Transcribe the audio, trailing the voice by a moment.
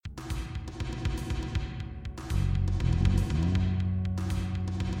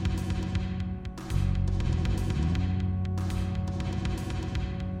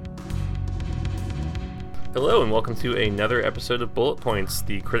Hello and welcome to another episode of Bullet Points,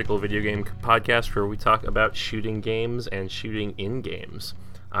 the critical video game podcast where we talk about shooting games and shooting in games.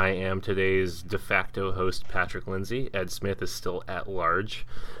 I am today's de facto host, Patrick Lindsay. Ed Smith is still at large.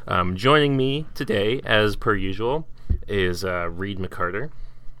 Joining me today, as per usual, is Reed McCarter.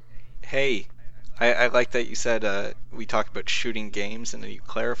 Hey, I like that you said we talk about shooting games and then you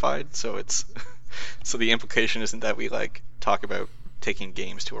clarified, so it's so the implication isn't that we talk about taking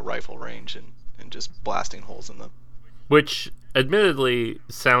games to a rifle range and just blasting holes in them. Which, admittedly,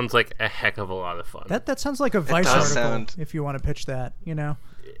 sounds like a heck of a lot of fun. That sounds like a Vice article, if you want to pitch that, you know?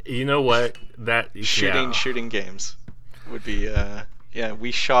 You know what? Shooting games would be,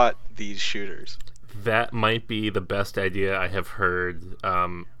 we shot these shooters. That might be the best idea I have heard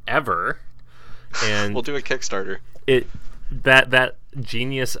ever. And we'll do a Kickstarter. That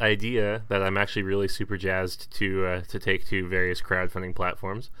genius idea that I'm actually really super jazzed to take to various crowdfunding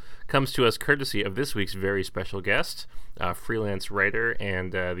platforms comes to us courtesy of this week's very special guest, freelance writer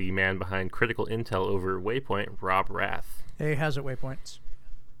and the man behind Critical Intel over Waypoint, Rob Rath. Hey, how's it, Waypoints?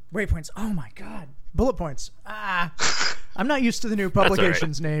 Waypoints, oh my god. Bullet Points. I'm not used to the new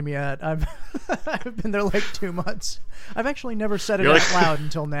publication's name yet. I've been there like 2 months. I've actually never said it out loud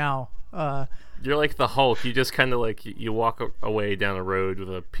until now. You're like the Hulk. You just kind of you walk away down a road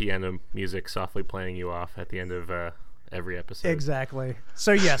with a piano music softly playing you off at the end of every episode. Exactly.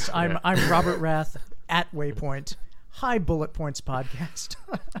 So yes, I'm Robert Rath at Waypoint. Hi, Bullet Points podcast.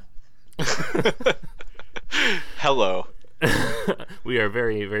 Hello. We are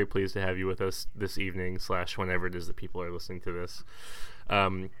very, very pleased to have you with us this evening / whenever it is that people are listening to this.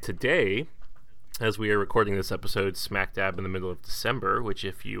 Today, as we are recording this episode smack dab in the middle of December, which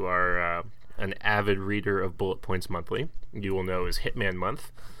if you are an avid reader of Bullet Points Monthly, you will know is Hitman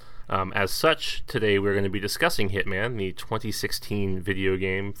Month. As such, today we're going to be discussing Hitman, the 2016 video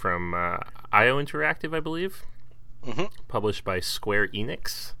game from IO Interactive, I believe, published by Square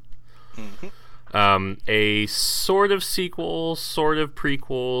Enix. A sort of sequel, sort of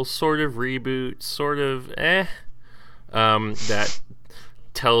prequel, sort of reboot, sort of that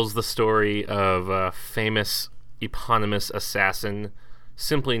tells the story of a famous eponymous assassin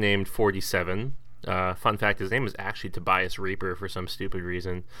simply named 47. Fun fact, his name is actually Tobias Reaper for some stupid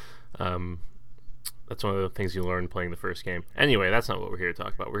reason. That's one of the things you learn playing the first game. Anyway, that's not what we're here to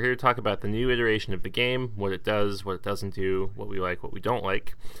talk about. We're here to talk about the new iteration of the game, what it does, what it doesn't do, what we like, what we don't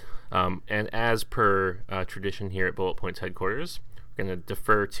like. And as per tradition here at Bullet Points headquarters, we're going to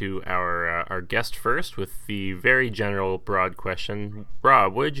defer to our guest first with the very general, broad question.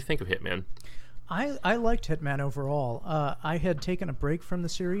 Rob, what did you think of Hitman? I liked Hitman overall. I had taken a break from the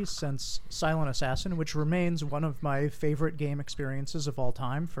series since Silent Assassin, which remains one of my favorite game experiences of all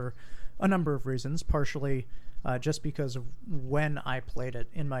time for a number of reasons, partially just because of when I played it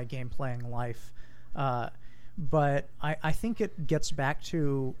in my game-playing life. But I think it gets back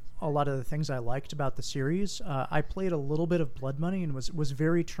to a lot of the things I liked about the series. I played a little bit of Blood Money and was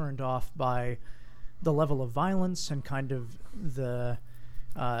very turned off by the level of violence and kind of the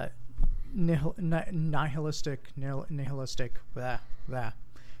nihilistic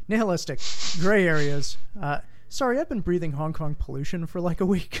gray areas. Sorry, I've been breathing Hong Kong pollution for like a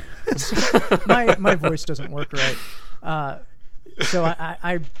week. So my voice doesn't work right. So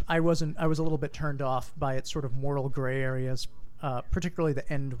I was a little bit turned off by its sort of moral gray areas, particularly the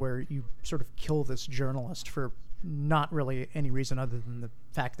end where you sort of kill this journalist for not really any reason other than the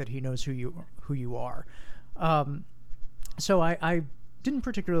fact that he knows who you are. So I didn't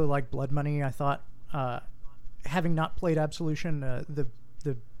particularly like Blood Money. I thought, having not played Absolution, the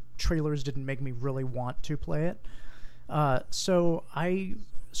trailers didn't make me really want to play it. So I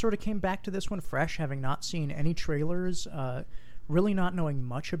sort of came back to this one fresh, having not seen any trailers, really not knowing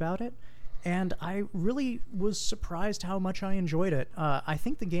much about it. And I really was surprised how much I enjoyed it. I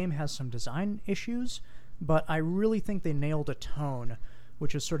think the game has some design issues, but I really think they nailed a tone,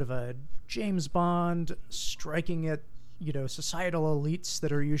 which is sort of a James Bond striking at societal elites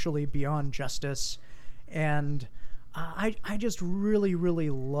that are usually beyond justice. And I just really, really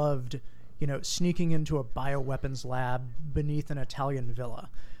loved, sneaking into a bioweapons lab beneath an Italian villa.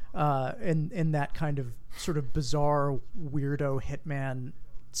 In that kind of sort of bizarre, weirdo hitman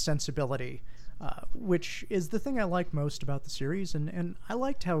sensibility, which is the thing I like most about the series. And I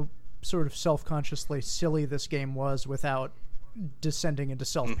liked how sort of self-consciously silly this game was without descending into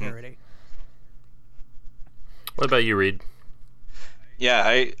self-parody. What about you, Reed? Yeah,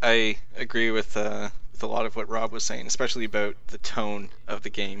 I agree with a lot of what Rob was saying, especially about the tone of the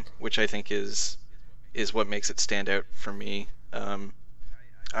game, which I think is what makes it stand out for me.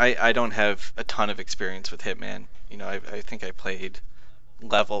 I don't have a ton of experience with Hitman. I think I played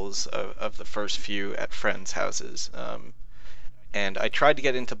levels of the first few at friends' houses. And I tried to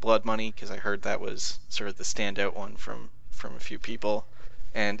get into Blood Money because I heard that was sort of the standout one from a few people,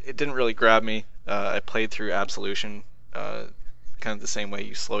 and it didn't really grab me. I played through Absolution, kind of the same way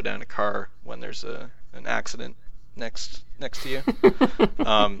you slow down a car when there's an accident next to you,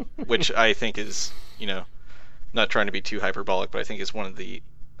 which I think is, not trying to be too hyperbolic, but I think is one of the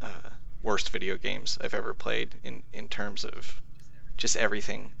worst video games I've ever played in terms of just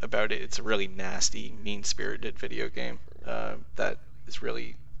everything about it. It's a really nasty, mean-spirited video game that is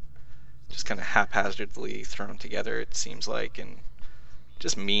really just kind of haphazardly thrown together, it seems like, and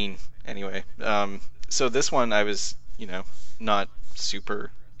just mean anyway. So this one I was, not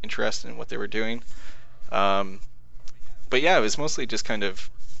super interested in what they were doing. But yeah, it was mostly just kind of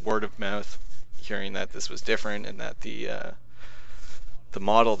word of mouth, hearing that this was different and that the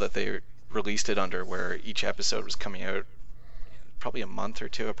model that they released it under, where each episode was coming out probably a month or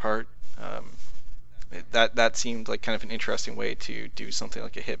two apart, that seemed like kind of an interesting way to do something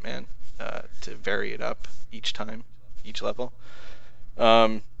like a Hitman, to vary it up each level.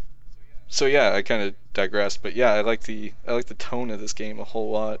 So yeah, I kind of digressed, but yeah, I like the tone of this game a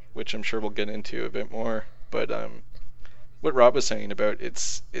whole lot, which I'm sure we'll get into a bit more. But what Rob was saying about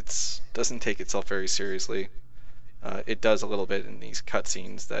it's doesn't take itself very seriously. It does a little bit in these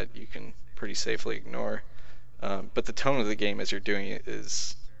cutscenes that you can pretty safely ignore. But the tone of the game as you're doing it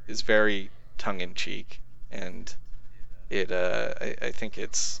is very tongue-in-cheek, and I think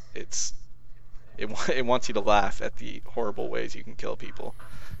it wants you to laugh at the horrible ways you can kill people,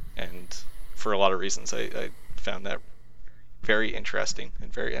 and for a lot of reasons I found that very interesting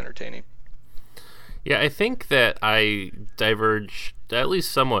and very entertaining. Yeah, I think that I diverge at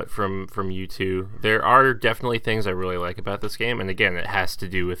least somewhat from you two. There are definitely things I really like about this game, and again, it has to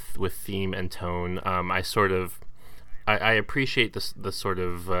do with theme and tone. I appreciate the sort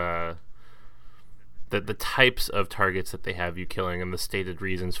of the types of targets that they have you killing and the stated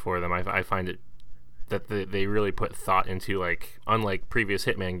reasons for them. I find it that they really put thought into, like, unlike previous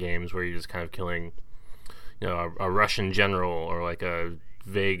Hitman games where you're just kind of killing, a Russian general or like a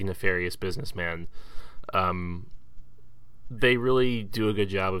vague nefarious businessman. They really do a good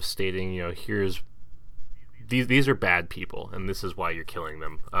job of stating, here's these are bad people and this is why you're killing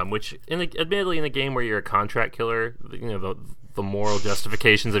them. Which, admittedly, in a game where you're a contract killer, the moral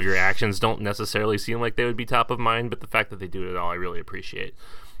justifications of your actions don't necessarily seem like they would be top of mind, but the fact that they do it all, I really appreciate.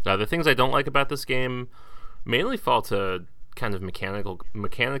 The things I don't like about this game mainly fall to kind of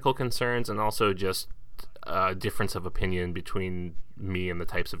mechanical concerns, and also just difference of opinion between me and the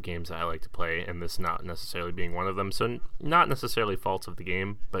types of games that I like to play, and this not necessarily being one of them. So not necessarily faults of the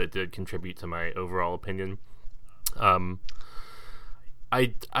game, but it did contribute to my overall opinion. I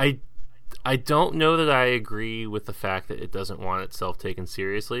don't know that I agree with the fact that it doesn't want itself taken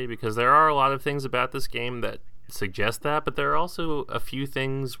seriously, because there are a lot of things about this game that suggest that, but there are also a few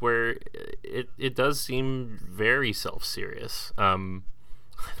things where it does seem very self-serious. One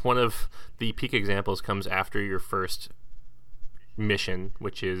of the peak examples comes after your first mission,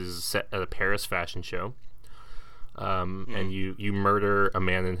 which is set at a Paris fashion show. And you murder a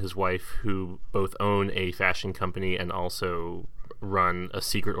man and his wife who both own a fashion company and also run a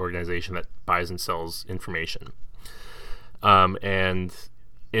secret organization that buys and sells information. And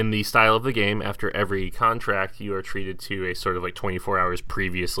in the style of the game, after every contract, you are treated to a sort of like 24 hours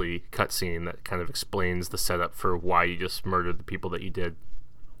previously cutscene that kind of explains the setup for why you just murdered the people that you did.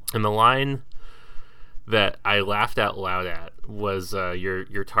 And the line that I laughed out loud at was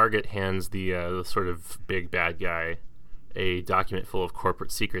your target hands the sort of big bad guy a document full of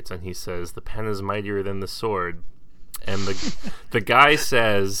corporate secrets, and he says, "The pen is mightier than the sword." And the guy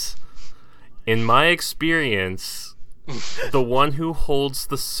says, "In my experience, the one who holds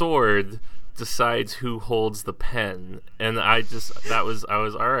the sword decides who holds the pen." And I was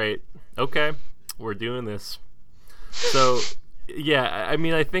all right, okay, we're doing this. So yeah, I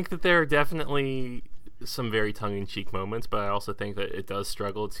mean, I think that there are definitely some very tongue-in-cheek moments, but I also think that it does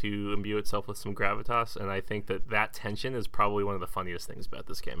struggle to imbue itself with some gravitas, and I think that tension is probably one of the funniest things about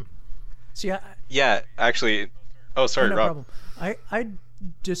this game. See, yeah, actually. Oh, sorry, no Rob. Problem. I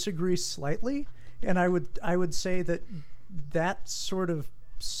disagree slightly, and I would say that sort of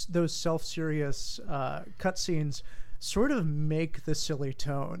those self-serious cutscenes sort of make the silly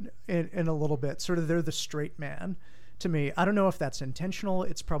tone in a little bit. Sort of, they're the straight man to me. I don't know if that's intentional.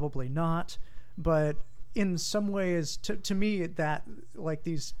 It's probably not, but in some ways, to me, that, like,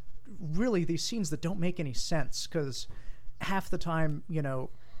 these scenes that don't make any sense, because half the time,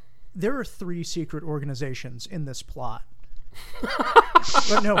 there are 3 secret organizations in this plot,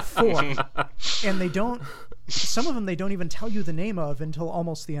 But no, 4. And they don't. Some of them they don't even tell you the name of until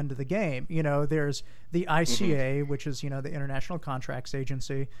almost the end of the game. You know, there's the ICA, which is, you know, the International Contracts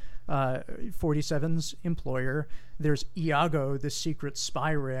Agency, 47's employer. There's Iago, the secret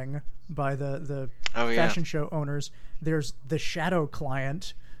spy ring by the fashion show owners. There's the Shadow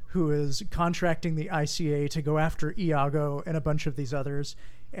Client, who is contracting the ICA to go after Iago and a bunch of these others.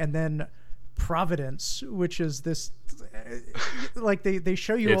 And then Providence, which is this, like they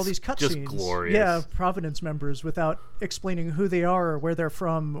show you all these cutscenes. Glorious. Yeah, Providence members without explaining who they are or where they're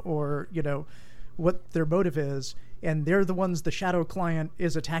from or, you know, what their motive is. And they're the ones the Shadow Client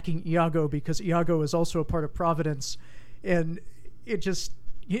is attacking Iago because Iago is also a part of Providence. And it just,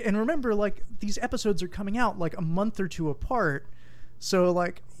 and remember, like, these episodes are coming out like a month or two apart. So,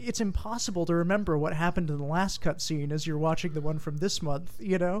 like, it's impossible to remember what happened in the last cutscene as you're watching the one from this month,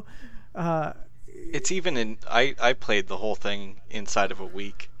 you know? It's even in... I played the whole thing inside of a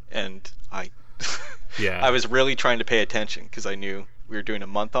week, and I was really trying to pay attention because I knew we were doing a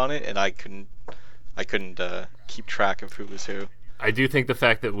month on it, and I couldn't keep track of who was who. I do think the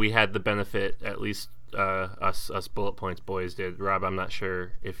fact that we had the benefit, at least us Bullet Points boys did. Rob, I'm not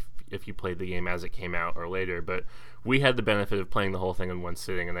sure if you played the game as it came out or later, but we had the benefit of playing the whole thing in one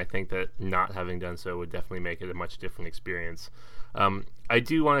sitting, and I think that not having done so would definitely make it a much different experience. I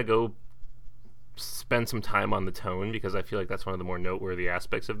do want to go spend some time on the tone because I feel like that's one of the more noteworthy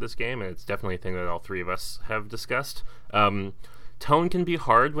aspects of this game, and it's definitely a thing that all three of us have discussed. Tone can be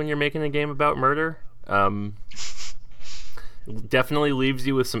hard when you're making a game about murder. Definitely leaves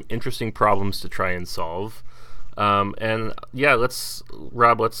you with some interesting problems to try and solve. And yeah,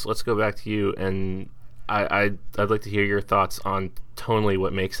 Rob, let's go back to you, and I'd like to hear your thoughts on tonally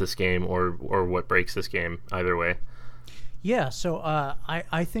what makes this game or what breaks this game, either way. Yeah, so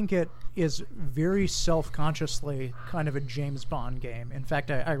I think it is very self-consciously kind of a James Bond game. In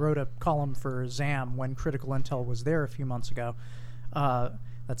fact, I wrote a column for ZAM when Critical Intel was there a few months ago.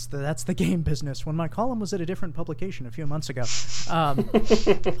 That's the game business. When my column was at a different publication a few months ago,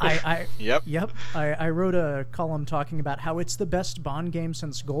 I wrote a column talking about how it's the best Bond game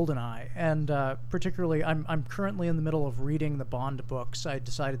since GoldenEye, and particularly I'm currently in the middle of reading the Bond books. I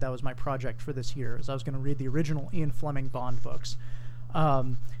decided that was my project for this year, as I was going to read the original Ian Fleming Bond books. I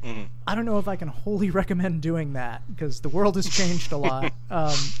don't know if I can wholly recommend doing that because the world has changed a lot,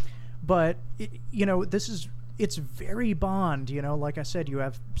 but you know, it's very Bond, you know. Like I said, you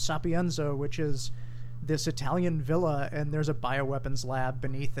have Sapienza, which is this Italian villa, and there's a bioweapons lab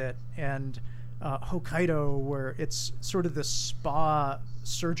beneath it, and Hokkaido, where it's sort of this spa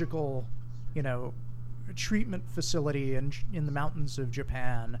surgical, you know, treatment facility in the mountains of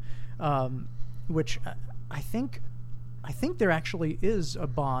Japan, which I think there actually is a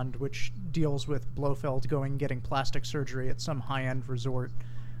Bond which deals with Blofeld getting plastic surgery at some high-end resort.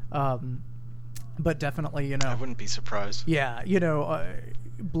 But definitely, you know... I wouldn't be surprised. Yeah, you know,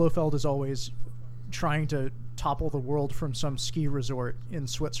 Blofeld is always trying to topple the world from some ski resort in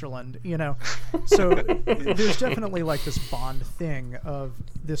Switzerland, you know? So there's definitely, like, this Bond thing of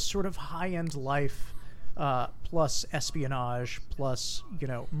this sort of high-end life plus espionage plus, you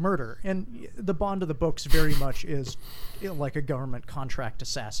know, murder. And the Bond of the books very much is like a government contract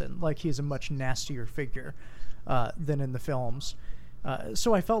assassin. Like, he's a much nastier figure than in the films.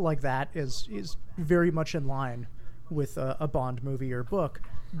 So I felt like that is very much in line with a Bond movie or book,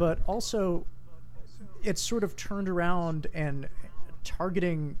 but also it's sort of turned around and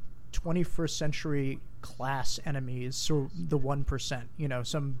targeting 21st century class enemies, so the 1%, you know,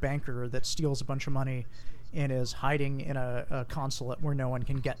 some banker that steals a bunch of money and is hiding in a consulate where no one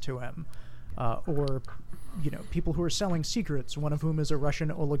can get to him, or, you know, people who are selling secrets, one of whom is a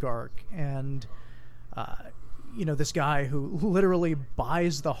Russian oligarch, and you know, this guy who literally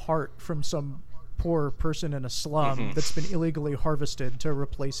buys the heart from some poor person in a slum that's been illegally harvested to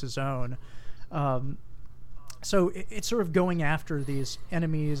replace his own. So it's sort of going after these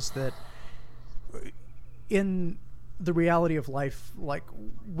enemies that, in the reality of life, like,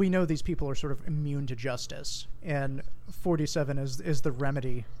 we know these people are sort of immune to justice, and 47 is the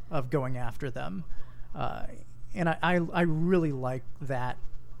remedy of going after them. And I really like that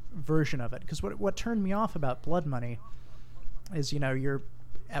version of it, because what turned me off about Blood Money is, you know, you're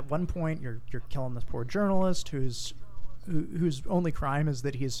at one point you're killing this poor journalist whose only crime is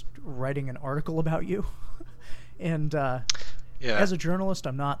that he's writing an article about you. And as a journalist,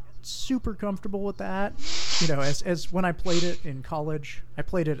 I'm not super comfortable with that. You know, as when I played it in college, I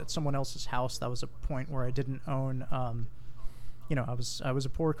played it at someone else's house. That was a point where I didn't own you know, I was a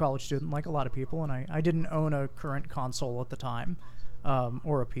poor college student like a lot of people, and I didn't own a current console at the time.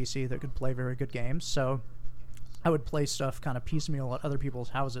 Or a PC that could play very good games. So I would play stuff kind of piecemeal at other people's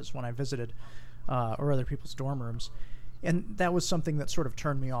houses when I visited, or other people's dorm rooms. And that was something that sort of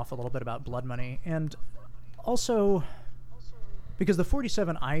turned me off a little bit about Blood Money. And also, because the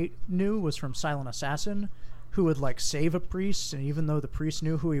 47 I knew was from Silent Assassin, who would like save a priest, and even though the priest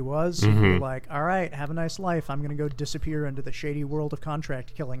knew who he was, he'd be like, all right, have a nice life. I'm going to go disappear into the shady world of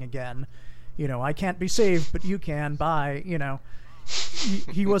contract killing again. You know, I can't be saved, but you can. Bye. You know,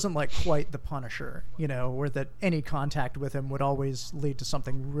 he wasn't like quite the Punisher, you know, where that any contact with him would always lead to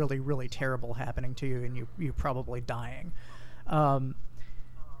something really, really terrible happening to you and you probably dying. And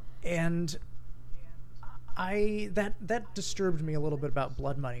that disturbed me a little bit about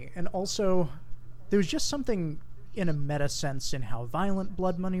Blood Money. And also, there was just something in a meta sense in how violent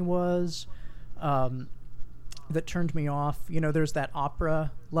Blood Money was that turned me off. You know, there's that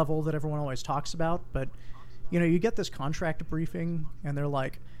opera level that everyone always talks about, but, you know, you get this contract briefing, and they're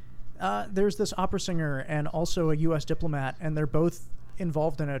like, there's this opera singer and also a U.S. diplomat, and they're both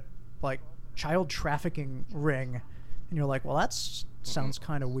involved in a, like, child trafficking ring. And you're like, well, that sounds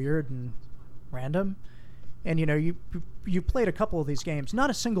kind of weird and random. And, you know, you played a couple of these games. Not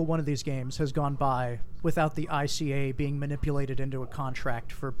a single one of these games has gone by without the ICA being manipulated into a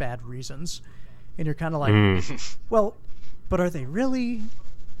contract for bad reasons. And you're kind of like, well, but are they really?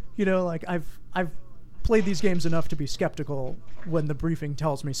 You know, like, I've played these games enough to be skeptical when the briefing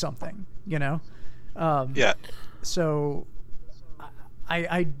tells me something, you know? Yeah. So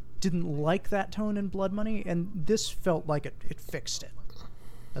I didn't like that tone in Blood Money, and this felt like it fixed it,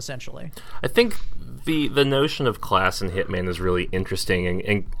 essentially. I think the notion of class in Hitman is really interesting,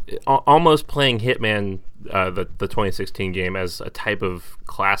 and almost playing Hitman, the 2016 game, as a type of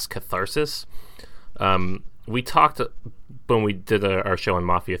class catharsis. We talked when we did our show on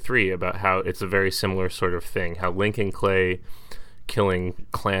Mafia 3 about how it's a very similar sort of thing, how Link and Clay killing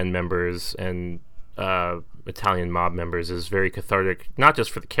clan members and Italian mob members is very cathartic, not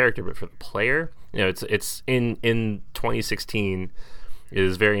just for the character but for the player. You know, it's in 2016, it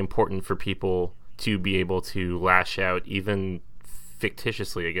is very important for people to be able to lash out even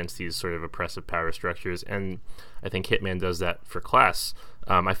fictitiously against these sort of oppressive power structures, and I think Hitman does that for class.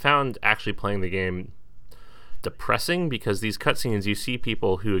 I found actually playing the game depressing because these cutscenes, you see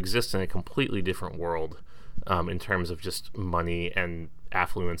people who exist in a completely different world in terms of just money and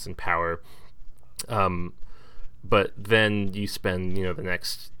affluence and power. But then you spend, you know, the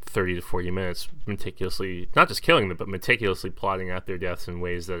next 30 to 40 minutes meticulously, not just killing them, but meticulously plotting out their deaths in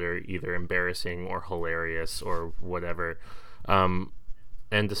ways that are either embarrassing or hilarious or whatever. And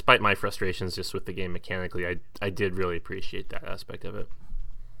despite my frustrations just with the game mechanically, I did really appreciate that aspect of it.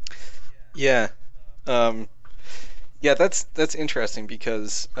 Yeah. Yeah, that's interesting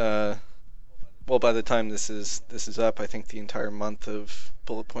because well, by the time this is up, I think the entire month of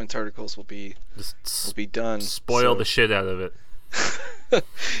bullet points articles will be done. Spoil the shit out of it.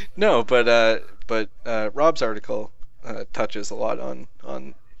 No, but Rob's article touches a lot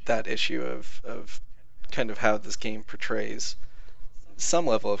on that issue of kind of how this game portrays some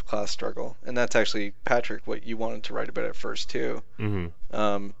level of class struggle, and that's actually, Patrick, what you wanted to write about at first too.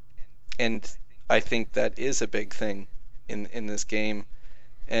 Mm-hmm. And I think that is a big thing in this game,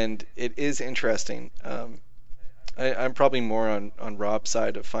 and it is interesting. I'm probably more on Rob's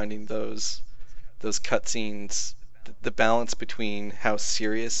side of finding those cutscenes, the balance between how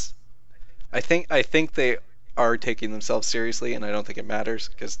serious. I think they are taking themselves seriously, and I don't think it matters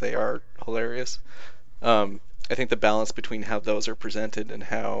because they are hilarious. I think the balance between how those are presented and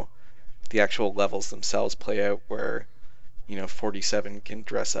how the actual levels themselves play out, where, you know, 47 can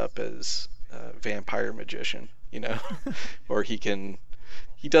dress up as a vampire magician, you know, or he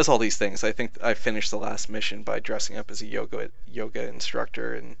does all these things. I think I finished the last mission by dressing up as a yoga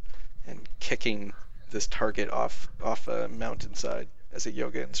instructor and kicking this target off a mountainside as a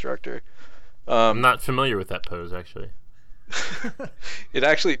yoga instructor. I'm not familiar with that pose, actually. It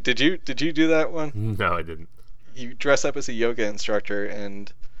actually, did you do that one? No, I didn't. You dress up as a yoga instructor,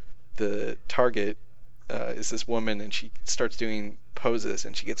 and the target is this woman, and she starts doing poses,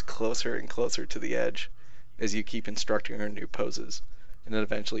 and she gets closer and closer to the edge as you keep instructing her new poses, and then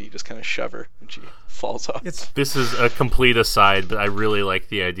eventually you just kind of shove her and she falls off. This is a complete aside, but I really like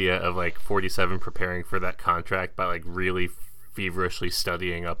the idea of like 47 preparing for that contract by like really feverishly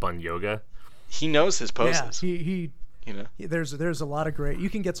studying up on yoga. He knows his poses. Yeah, he you know, there's a lot of great. You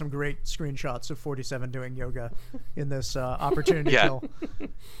can get some great screenshots of 47 doing yoga in this opportunity kill.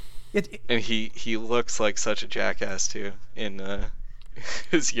 And he looks like such a jackass too in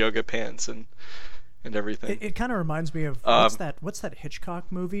his yoga pants and everything. It kind of reminds me of what's that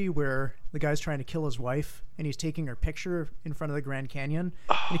Hitchcock movie where the guy's trying to kill his wife and he's taking her picture in front of the Grand Canyon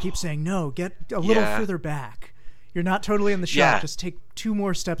and he keeps saying, no, get a little further back. you're not totally in the shot. Yeah. Just take 2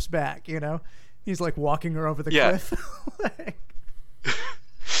 more steps back, you know? He's like walking her over the Yeah. cliff. Like,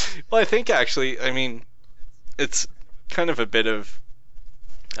 Well, I think actually, I mean, it's kind of a bit of,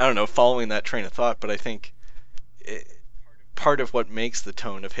 I don't know, following that train of thought, but I think part of what makes the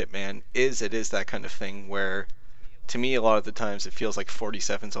tone of Hitman is it is that kind of thing where, to me, a lot of the times it feels like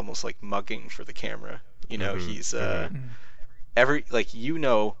 47's almost like mugging for the camera. You know, he's you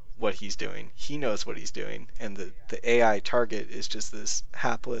know what he's doing, he knows what he's doing, and the AI target is just this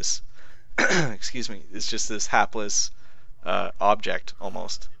hapless, excuse me, it's just this hapless object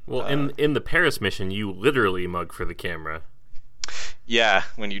almost. Well, in the Paris mission, you literally mug for the camera. Yeah,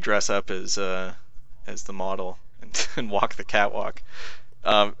 when you dress up as the model and walk the catwalk.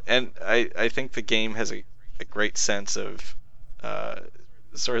 And I think the game has a great sense of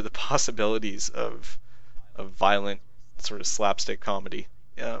sort of the possibilities of violent sort of slapstick comedy,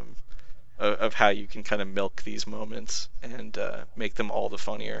 of how you can kind of milk these moments and make them all the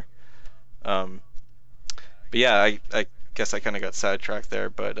funnier. But yeah, I guess I kind of got sidetracked there,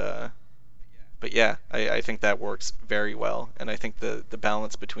 but yeah, I think that works very well, and I think the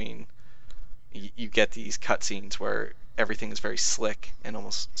balance between you get these cutscenes where everything is very slick and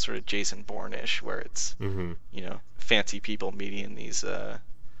almost sort of Jason Bourne-ish, where it's you know, fancy people meeting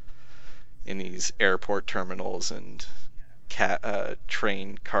in these airport terminals and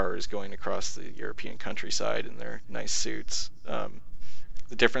train cars going across the European countryside in their nice suits.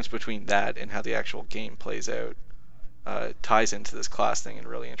 The difference between that and how the actual game plays out ties into this class thing in a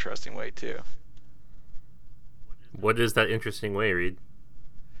really interesting way too. What is that interesting way, Reed?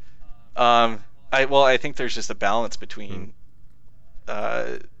 I think there's just a balance between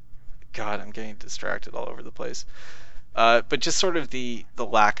God, I'm getting distracted all over the place. But just sort of the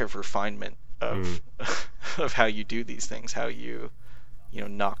lack of refinement of of how you do these things, how you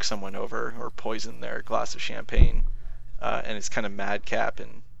knock someone over or poison their glass of champagne, and it's kind of madcap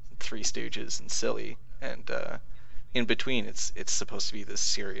and Three Stooges and silly, and in between it's supposed to be this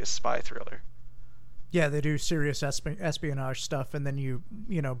serious spy thriller. yeah, they do serious espionage stuff, and then you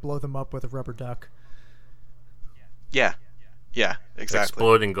blow them up with a rubber duck. Yeah, exactly.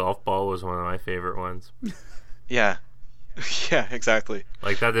 Exploding golf ball was one of my favorite ones. Yeah, yeah, exactly.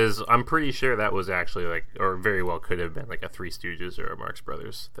 Like, that is, I'm pretty sure that was actually like, or very well could have been like a Three Stooges or a Marx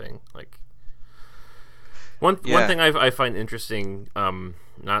Brothers thing. Like, one thing I find interesting,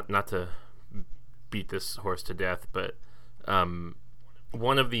 not to beat this horse to death, but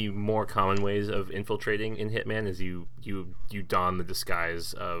one of the more common ways of infiltrating in Hitman is you don the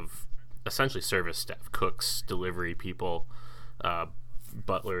disguise of essentially service staff, cooks, delivery people,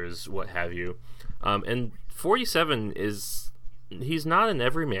 butlers, what have you. And 47 he's not an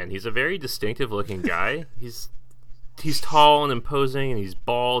everyman. He's a very distinctive looking guy. He's tall and imposing, and he's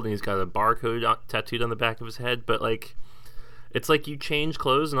bald, and he's got a barcode tattooed on the back of his head, but like, it's like you change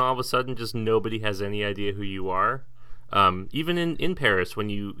clothes and all of a sudden just nobody has any idea who you are. Even in Paris, when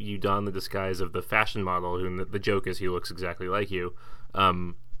you don the disguise of the fashion model, who the joke is he looks exactly like you,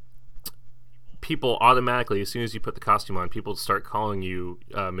 people automatically, as soon as you put the costume on, people start calling you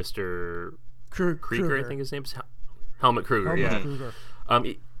Mr. Krieger, I think his name's Helmut Kruger. Kruger.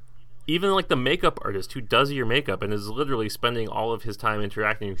 Even like the makeup artist who does your makeup and is literally spending all of his time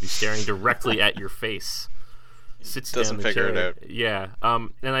interacting with you, staring directly at your face, sits down in the Doesn't figure chair. it out. Yeah.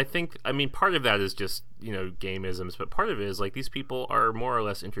 And I think, part of that is just, game-isms, but part of it is like these people are more or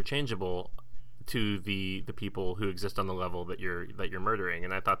less interchangeable to the people who exist on the level that you're murdering.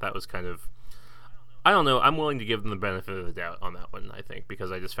 And I thought that was kind of, I don't know, I'm willing to give them the benefit of the doubt on that one, I think,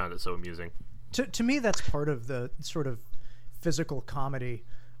 because I just found it so amusing. To me, that's part of the sort of physical comedy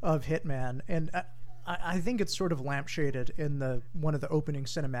of Hitman, and I think it's sort of lampshaded in one of the opening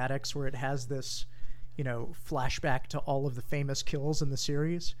cinematics where it has this, flashback to all of the famous kills in the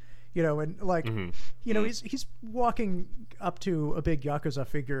series, and like, he's walking up to a big Yakuza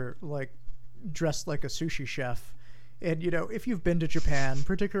figure, like dressed like a sushi chef. And, if you've been to Japan,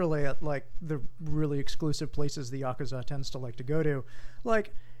 particularly at like the really exclusive places the Yakuza tends to like to go to,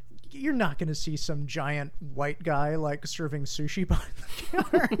 like, you're not going to see some giant white guy like serving sushi behind the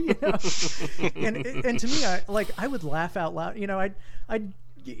counter, and to me, I would laugh out loud. I'd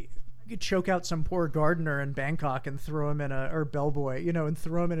choke out some poor gardener in Bangkok and throw him or bellboy, and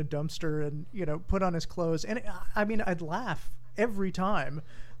throw him in a dumpster and put on his clothes, and I'd laugh every time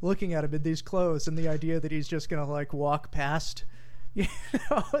looking at him in these clothes, and the idea that he's just gonna like walk past the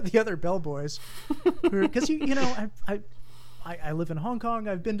other bellboys, because I live in Hong Kong.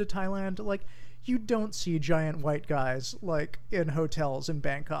 I've been to Thailand. Like, you don't see giant white guys like in hotels in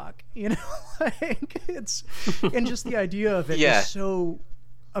Bangkok. Like and just the idea of it is so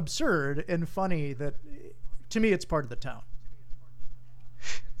absurd and funny that to me, it's part of the tone.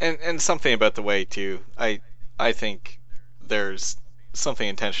 And something about the way too. I think there's something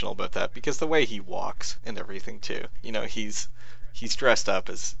intentional about that, because the way he walks and everything too. He's dressed up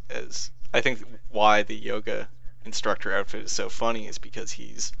as I think why the yoga instructor outfit is so funny is because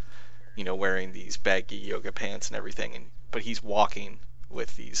he's wearing these baggy yoga pants and everything, but he's walking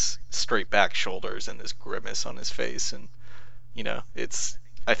with these straight back shoulders and this grimace on his face, and it's,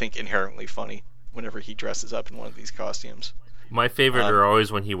 I think, inherently funny whenever he dresses up in one of these costumes. My favorite are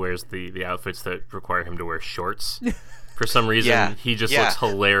always when he wears the outfits that require him to wear shorts. For some reason, he just looks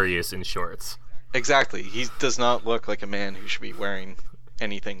hilarious in shorts. Exactly. He does not look like a man who should be wearing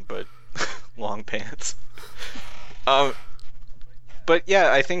anything but long pants. But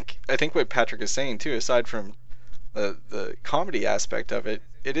yeah, I think what Patrick is saying too, aside from the comedy aspect of it,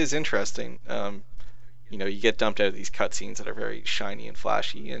 it is interesting. You get dumped out of these cutscenes that are very shiny and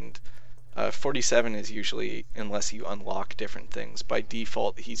flashy, and 47 is usually, unless you unlock different things, by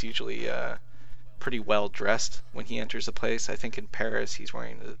default he's usually pretty well dressed when he enters a place. I think in Paris he's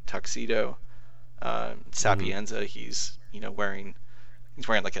wearing a tuxedo. Sapienza, he's wearing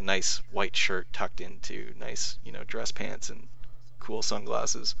like a nice white shirt tucked into nice dress pants and cool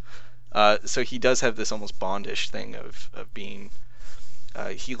sunglasses. So he does have this almost Bondish thing of being.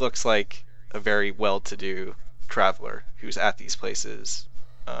 He looks like a very well-to-do traveler who's at these places,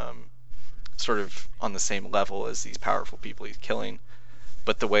 sort of on the same level as these powerful people he's killing.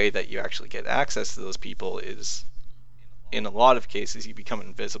 But the way that you actually get access to those people is, in a lot of cases, you become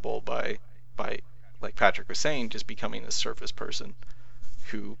invisible by like Patrick was saying, just becoming a surface person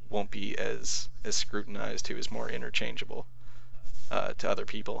who won't be as scrutinized, who is more interchangeable to other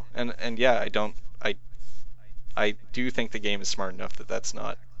people. And yeah, I do think the game is smart enough that that's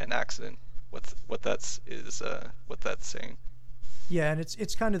not an accident. What that's saying. Yeah, and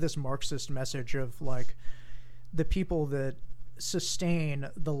it's kind of this Marxist message of like the people that sustain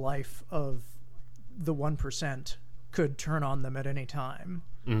the life of the 1% could turn on them at any time.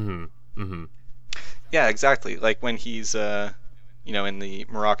 Mm-hmm. Mm-hmm. Yeah, exactly. Like when he's in the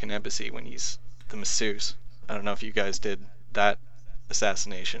Moroccan embassy, when he's the masseuse. I don't know if you guys did that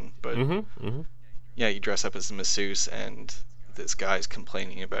assassination, but yeah, you dress up as the masseuse, and this guy's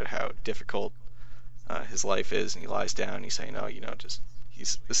complaining about how difficult his life is, and he lies down and he's saying,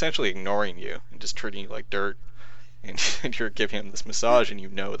 he's essentially ignoring you and just treating you like dirt, and you're giving him this massage, and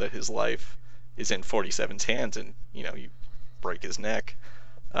that his life is in 47's hands, and you break his neck.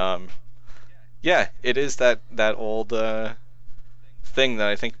 Yeah, it is that old thing that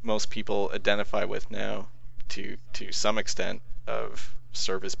I think most people identify with now, to some extent, of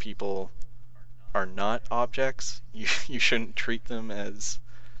service people are not objects. You shouldn't treat them as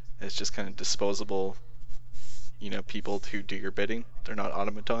just kind of disposable, people who do your bidding. They're not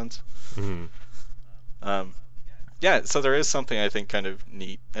automatons. Mm-hmm. Yeah, so there is something I think kind of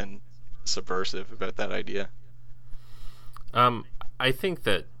neat and subversive about that idea. I think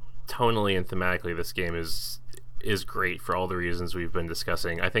that tonally and thematically this game is great for all the reasons we've been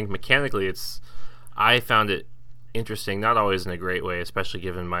discussing. I think mechanically I found it interesting, not always in a great way, especially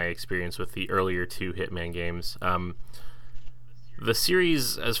given my experience with the earlier two Hitman games. The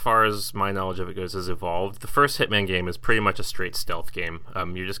series, as far as my knowledge of it goes, has evolved. The first Hitman game is pretty much a straight stealth game.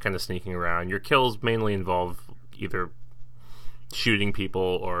 You're just kind of sneaking around. Your kills mainly involve either shooting people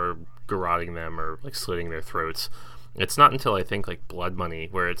or garroting them or like slitting their throats. It's not until I think like Blood Money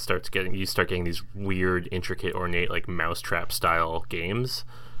where you start getting these weird, intricate, ornate like mousetrap style games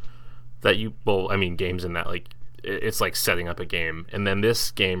that games in that like it's like setting up a game. And then this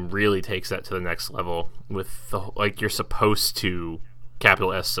game really takes that to the next level with you're supposed to,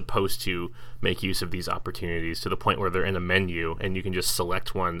 capital S, supposed to make use of these opportunities to the point where they're in a menu and you can just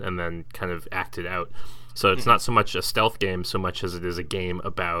select one and then kind of act it out. So it's not so much a stealth game so much as it is a game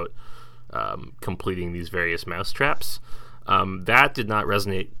about completing these various mousetraps. That did not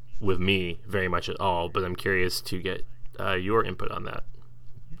resonate with me very much at all, but I'm curious to get your input on that.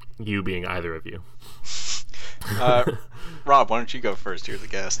 You being either of you. Rob, why don't you go first? You're the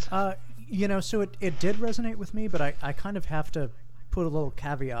guest. So it did resonate with me, but I kind of have to put a little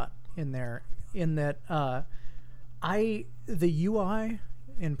caveat in there, in that the UI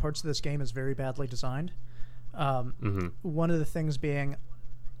in parts of this game is very badly designed. One of the things being,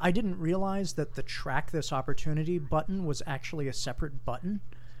 I didn't realize that the track this opportunity button was actually a separate button.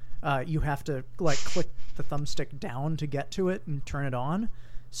 You have to click the thumbstick down to get to it and turn it on.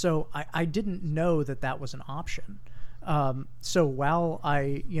 So I didn't know that was an option. So while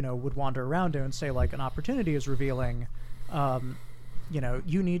I would wander around and say an opportunity is revealing,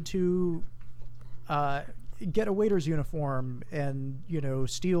 you need to get a waiter's uniform and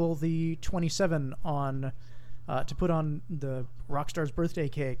steal the 27 on to put on the Rockstar's birthday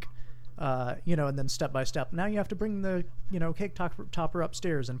cake, and then step by step. Now you have to bring the, cake topper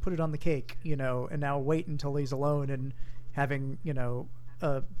upstairs and put it on the cake, and now wait until he's alone and having,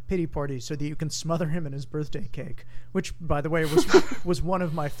 a pity party so that you can smother him in his birthday cake, which, by the way, was one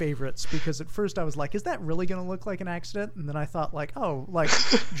of my favorites, because at first I was like, is that really going to look like an accident? And then I thought, like, oh, like,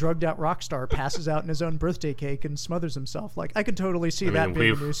 drugged out Rockstar passes out in his own birthday cake and smothers himself. Like, I could totally see that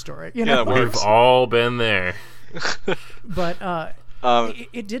being a news story. We've all been there. But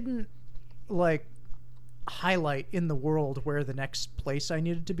it didn't, like, highlight in the world where the next place I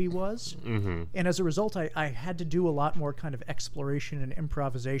needed to be was. Mm-hmm. And as a result, I had to do a lot more kind of exploration and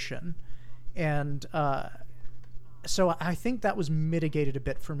improvisation. And so I think that was mitigated a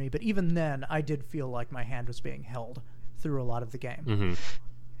bit for me. But even then, I did feel like my hand was being held through a lot of the game. Mm-hmm.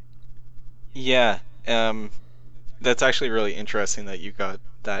 Yeah. That's actually really interesting that you got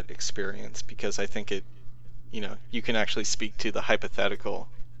that experience, because I think it, you can actually speak to the hypothetical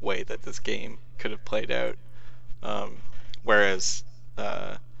way that this game could have played out, whereas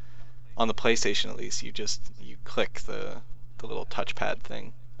on the PlayStation, at least, you click the little touchpad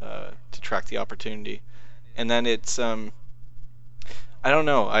thing to track the opportunity, and then it's I don't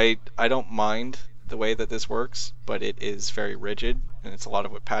know, I don't mind the way that this works, but it is very rigid, and it's a lot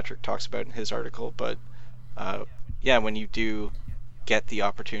of what Patrick talks about in his article. But when you do get the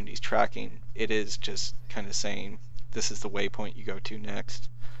opportunities tracking, it is just kind of saying, this is the waypoint you go to next.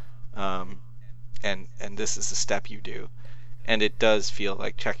 And this is the step you do, and it does feel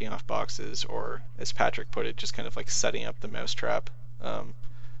like checking off boxes, or, as Patrick put it, just kind of like setting up the mousetrap,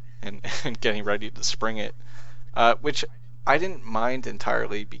 and getting ready to spring it, which I didn't mind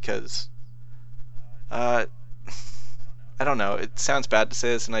entirely, because I don't know, it sounds bad to say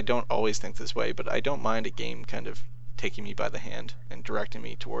this, and I don't always think this way, but I don't mind a game kind of taking me by the hand and directing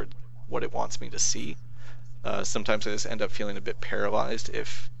me toward what it wants me to see. Sometimes I just end up feeling a bit paralyzed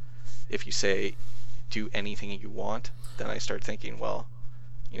if you say, do anything you want. Then I start thinking, well,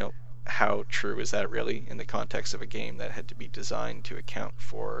 how true is that really in the context of a game that had to be designed to account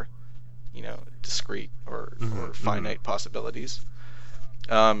for, discrete or finite possibilities.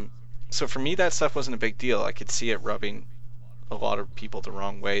 So for me, that stuff wasn't a big deal. I could see it rubbing a lot of people the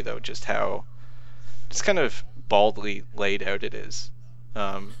wrong way, though, just how just kind of baldly laid out it is.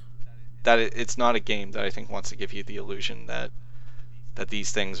 That it's not a game that I think wants to give you the illusion that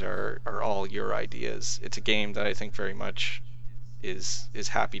these things are all your ideas. It's a game that I think very much is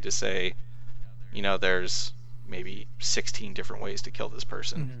happy to say, there's maybe 16 different ways to kill this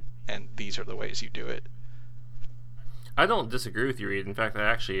person, and these are the ways you do it. I don't disagree with you, Reed. In fact, I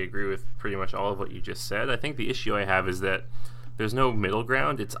actually agree with pretty much all of what you just said. I think the issue I have is that there's no middle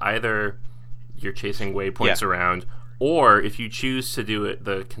ground. It's either you're chasing waypoints around, or if you choose to do it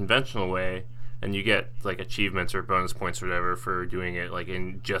the conventional way, and you get like achievements or bonus points or whatever for doing it like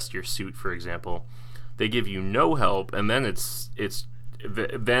in just your suit, for example, they give you no help, and then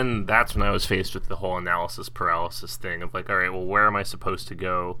then that's when I was faced with the whole analysis paralysis thing of like, all right, well, where am I supposed to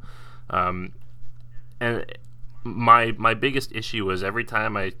go? And my biggest issue was every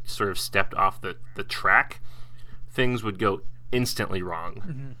time I sort of stepped off the track, things would go instantly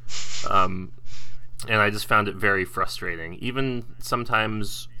wrong. And I just found it very frustrating. Even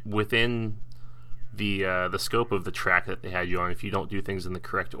sometimes within the scope of the track that they had you on, if you don't do things in the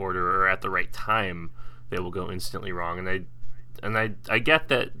correct order or at the right time, they will go instantly wrong. And I get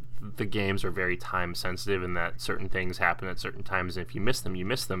that the games are very time sensitive and that certain things happen at certain times, and if you miss them, you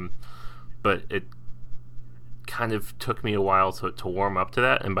miss them. But it kind of took me a while to warm up to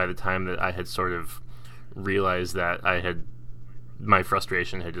that, and by the time that I had sort of realized that, my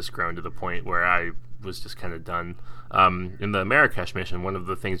frustration had just grown to the point where I was just kind of done. In the Marrakesh mission, one of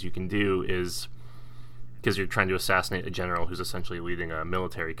the things you can do is, because you're trying to assassinate a general who's essentially leading a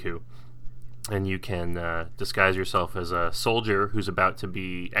military coup, and you can disguise yourself as a soldier who's about to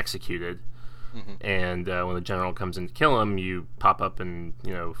be executed, and when the general comes in to kill him, you pop up and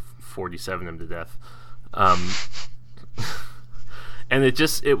 47 him to death. And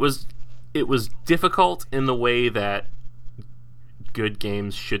it was difficult in the way that good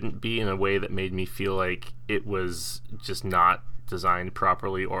games shouldn't be, in a way that made me feel like it was just not designed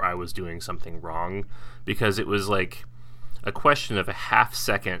properly, or I was doing something wrong, because it was like a question of a half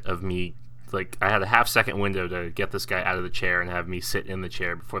second of me, like I had a half second window to get this guy out of the chair and have me sit in the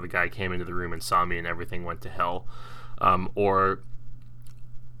chair before the guy came into the room and saw me and everything went to hell. Or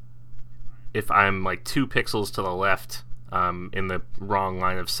if I'm like 2 pixels to the left in the wrong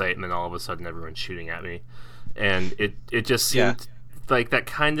line of sight, and then all of a sudden everyone's shooting at me. And it just seemed like that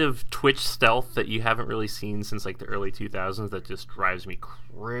kind of Twitch stealth that you haven't really seen since like the early 2000s that just drives me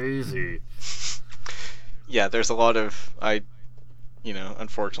crazy. yeah, there's a lot of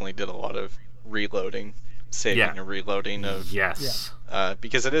unfortunately did a lot of reloading, saving and reloading of Yes.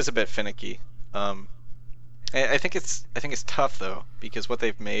 because it is a bit finicky. I think it's tough though, because what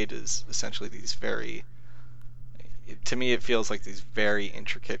they've made is essentially these to me it feels like these very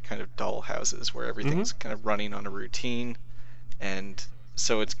intricate kind of doll houses where everything's kind of running on a routine, and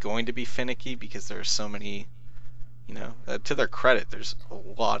so it's going to be finicky because there's so many, to their credit, there's a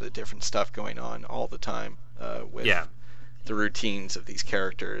lot of different stuff going on all the time with the routines of these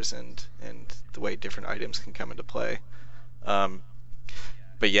characters and the way different items can come into play.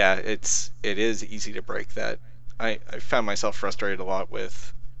 But yeah, it is easy to break that. I found myself frustrated a lot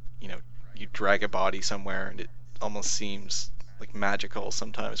with, you drag a body somewhere and it almost seems like magical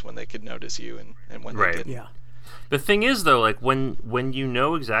sometimes when they could notice you and when they didn't. Yeah. The thing is, though, like when you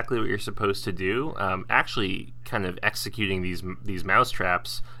know exactly what you're supposed to do, actually kind of executing these mouse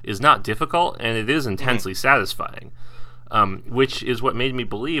traps is not difficult, and it is intensely satisfying, which is what made me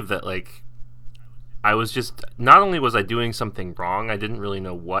believe that, like, I was just, not only was I doing something wrong, I didn't really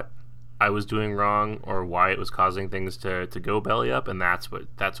know what I was doing wrong or why it was causing things to go belly up, and that's what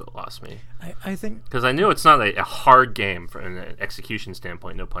lost me. I think because I knew it's not a hard game from an execution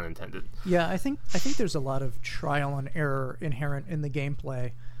standpoint, no pun intended. Yeah, I think there's a lot of trial and error inherent in the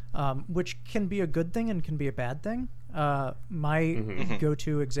gameplay, which can be a good thing and can be a bad thing. My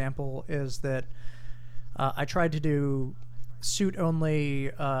go-to example is that I tried to do suit only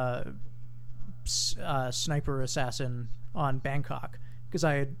sniper assassin on Bangkok, because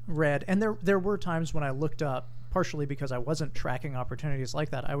I had read, and there were times when I looked up, partially because I wasn't tracking opportunities like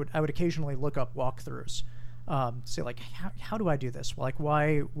that. I would occasionally look up walkthroughs, say like, how do I do this? Like,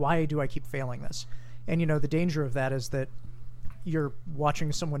 why do I keep failing this? And the danger of that is that you're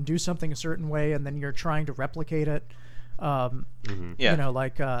watching someone do something a certain way, and then you're trying to replicate it. There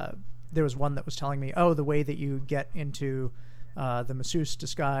was one that was telling me, the way that you get into the masseuse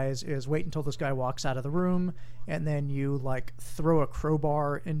disguise is wait until this guy walks out of the room, and then you like throw a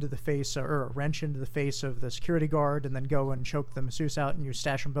crowbar into the face or a wrench into the face of the security guard, and then go and choke the masseuse out, and you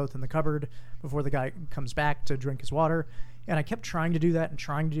stash them both in the cupboard before the guy comes back to drink his water. And I kept trying to do that,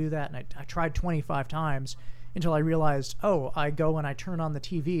 and I tried 25 times until I realized, I go and I turn on the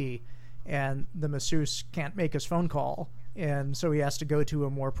TV, and the masseuse can't make his phone call, and so he has to go to a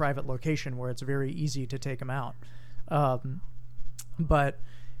more private location where it's very easy to take him out. But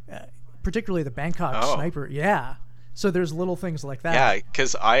particularly the Bangkok sniper, so there's little things like that. Yeah,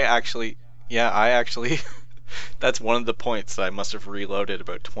 because I actually that's one of the points that I must have reloaded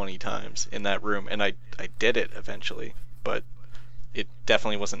about 20 times in that room, and I did it eventually, but it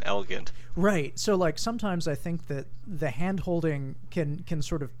definitely wasn't elegant. Right. So like sometimes I think that the hand holding can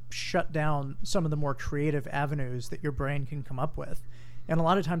sort of shut down some of the more creative avenues that your brain can come up with. And a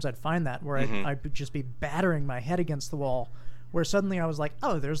lot of times I'd find that where I'd just be battering my head against the wall, where suddenly I was like,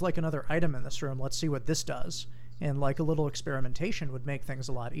 there's like another item in this room. Let's see what this does. And like a little experimentation would make things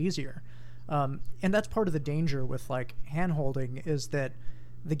a lot easier. And that's part of the danger with like hand holding, is that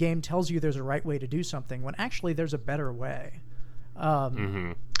the game tells you there's a right way to do something when actually there's a better way.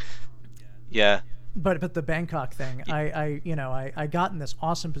 Yeah. But the Bangkok thing, I got in this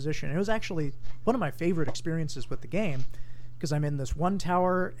awesome position. It was actually one of my favorite experiences with the game, because I'm in this one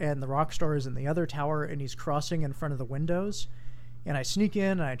tower and the Rockstar is in the other tower, and he's crossing in front of the windows, and I sneak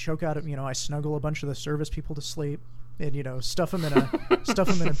in and I choke out, I snuggle a bunch of the service people to sleep, and stuff them in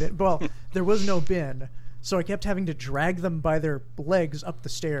a bin. Well, there was no bin, so I kept having to drag them by their legs up the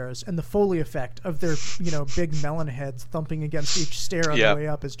stairs, and the Foley effect of their big melon heads thumping against each stair on the way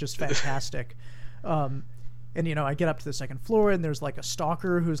up is just fantastic. And I get up to the second floor, and there's like a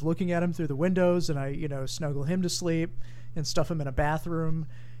stalker who's looking at him through the windows, and I snuggle him to sleep and stuff him in a bathroom,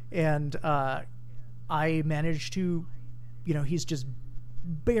 and I managed to, he's just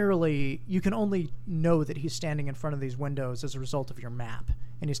barely, you can only know that he's standing in front of these windows as a result of your map,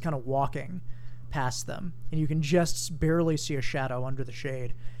 and he's kind of walking past them, and you can just barely see a shadow under the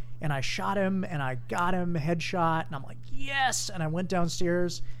shade. And I shot him, and I got him, headshot, and I'm like, yes! And I went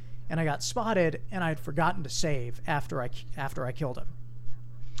downstairs, and I got spotted, and I had forgotten to save after I killed him.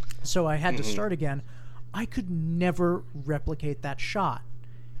 So I had to start again. I could never replicate that shot.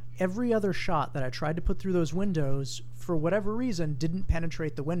 Every other shot that I tried to put through those windows, for whatever reason, didn't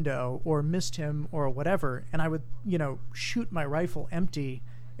penetrate the window or missed him or whatever. And I would, shoot my rifle empty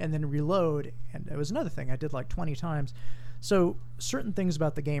and then reload. And it was another thing I did like 20 times. So certain things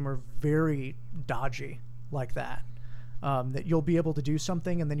about the game are very dodgy like that. That you'll be able to do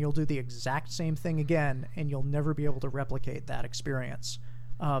something and then you'll do the exact same thing again, and you'll never be able to replicate that experience.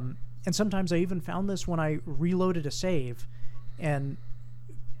 And sometimes I even found this when I reloaded a save, and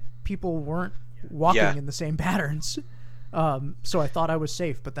people weren't walking in the same patterns. So I thought I was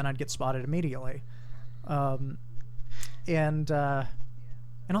safe, but then I'd get spotted immediately. And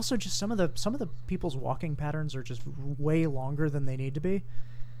also just some of the people's walking patterns are just way longer than they need to be.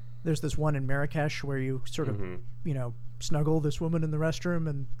 There's this one in Marrakesh where you sort of, snuggle this woman in the restroom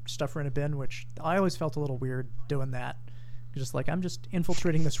and stuff her in a bin, which I always felt a little weird doing that. Just like, I'm just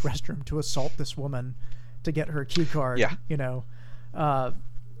infiltrating this restroom to assault this woman to get her key card. Yeah.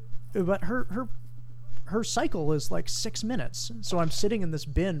 But her cycle is like 6 minutes. So I'm sitting in this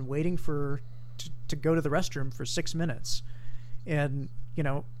bin waiting to go to the restroom for 6 minutes. And,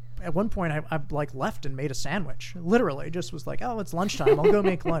 at one point I like left and made a sandwich. Literally just was like, oh, it's lunchtime. I'll go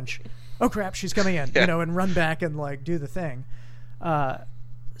make lunch. Oh crap, she's coming in, and run back and like do the thing.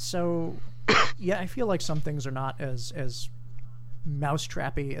 So yeah, I feel like some things are not as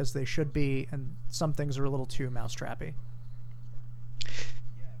mousetrappy as they should be, and some things are a little too mousetrappy.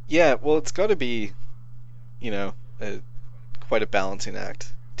 Yeah, well, it's got to be, quite a balancing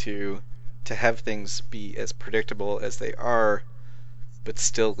act to have things be as predictable as they are, but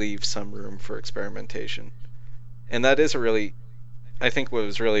still leave some room for experimentation. And that is I think what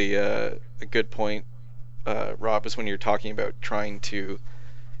was really a good point, Rob, is when you're talking about trying to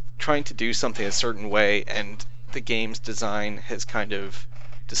do something a certain way, and the game's design has kind of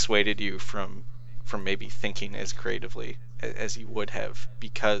dissuaded you from maybe thinking as creatively as you would have,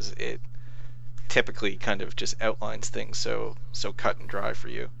 because it typically kind of just outlines things so cut and dry for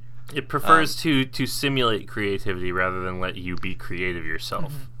you. It prefers to simulate creativity rather than let you be creative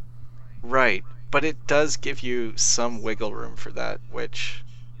yourself. Right, but it does give you some wiggle room for that, which,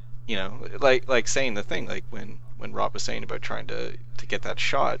 like saying the thing, like when Rob was saying about trying to get that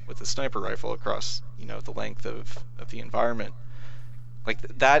shot with a sniper rifle across, the length of the environment. Like,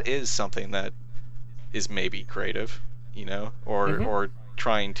 that is something that is maybe creative, or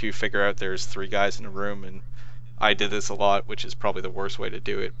trying to figure out there's 3 guys in a room, and I did this a lot, which is probably the worst way to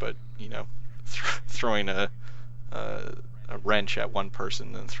do it, but, throwing a wrench at one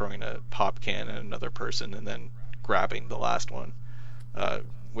person and throwing a pop can at another person and then grabbing the last one,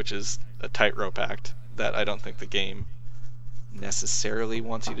 which is a tightrope act that I don't think the game necessarily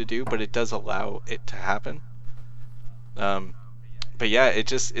wants you to do, but it does allow it to happen. But yeah,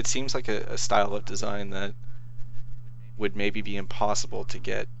 it seems like a style of design that would maybe be impossible to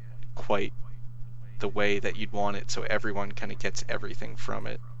get quite the way that you'd want it, so everyone kind of gets everything from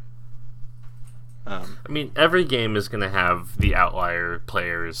it. I mean, every game is going to have the outlier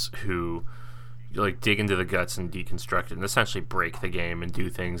players who like dig into the guts and deconstruct it and essentially break the game and do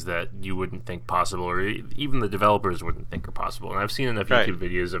things that you wouldn't think possible, or even the developers wouldn't think are possible. And I've seen enough YouTube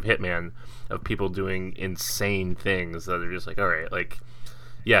videos of Hitman of people doing insane things that are just like, all right, like,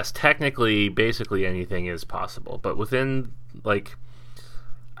 yes, technically, basically anything is possible, but within, like,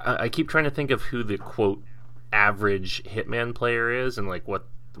 I keep trying to think of who the quote average Hitman player is and like what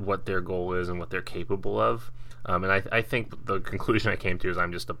their goal is and what they're capable of. And I think the conclusion I came to is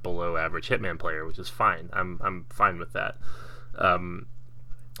I'm just a below average Hitman player, which is fine. I'm fine with that.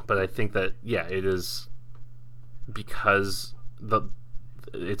 But I think that, yeah, it is because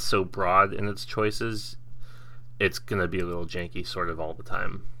it's so broad in its choices, it's going to be a little janky sort of all the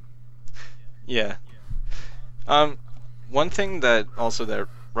time. Yeah. One thing that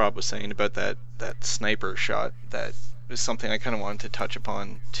Rob was saying about that sniper shot, that is something I kind of wanted to touch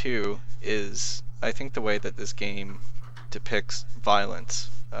upon too, is I think the way that this game depicts violence.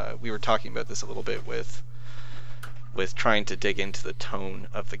 We were talking about this a little bit with trying to dig into the tone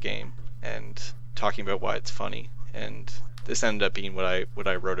of the game and talking about why it's funny. And this ended up being what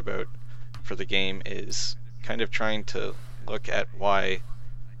I wrote about for the game, is kind of trying to look at why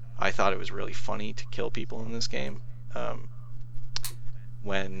I thought it was really funny to kill people in this game.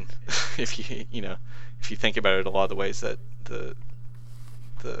 When if you think about it, a lot of the ways that the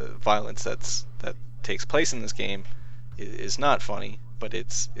violence that takes place in this game is not funny, but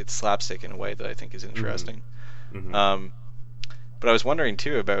it's slapstick in a way that I think is interesting. Mm-hmm. But I was wondering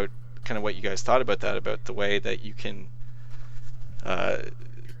too about kind of what you guys thought about that, about the way that you can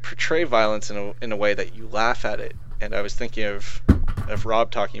portray violence in a way that you laugh at it. And I was thinking of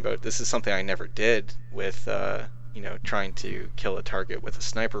Rob talking about, this is something I never did with trying to kill a target with a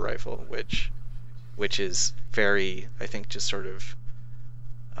sniper rifle, which is very, I think, just sort of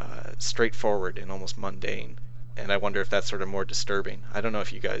straightforward and almost mundane. And I wonder if that's sort of more disturbing. I don't know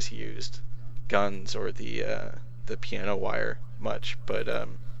if you guys used guns or the piano wire much, but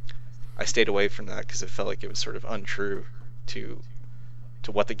I stayed away from that because it felt like it was sort of untrue to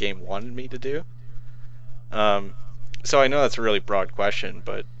what the game wanted me to do. So I know that's a really broad question,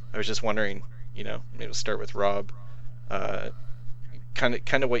 but I was just wondering, maybe we'll start with Rob.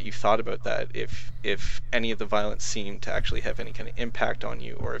 kind of what you thought about that. If any of the violence seemed to actually have any kind of impact on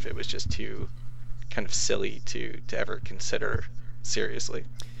you, or if it was just too kind of silly to ever consider seriously.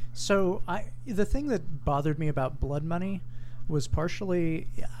 So the thing that bothered me about Blood Money was partially,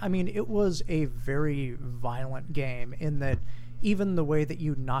 I mean, it was a very violent game in that even the way that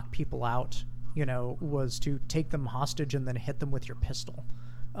you knock people out, you know, was to take them hostage and then hit them with your pistol.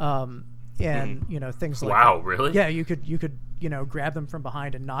 And you know, things like wow, that. really? Yeah, you could you know, grab them from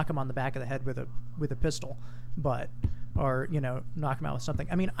behind and knock them on the back of the head with a pistol, or you know, knock them out with something.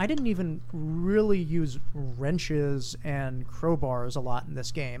 I mean, I didn't even really use wrenches and crowbars a lot in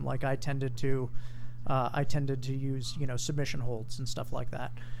this game. Like I tended to use, you know, submission holds and stuff like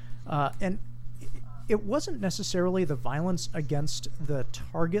that. And it wasn't necessarily the violence against the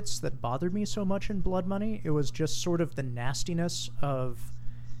targets that bothered me so much in Blood Money. It was just sort of the nastiness of,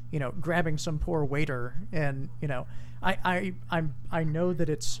 you know, grabbing some poor waiter. And, you know, I know that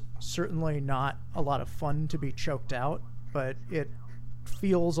it's certainly not a lot of fun to be choked out, but it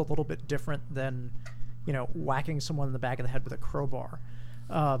feels a little bit different than, you know, whacking someone in the back of the head with a crowbar.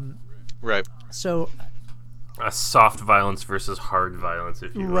 Right. So a soft violence versus hard violence,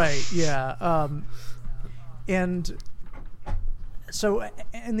 if you will. Right, yeah. And so,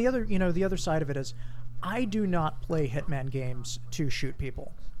 and the other side of it is, I do not play Hitman games to shoot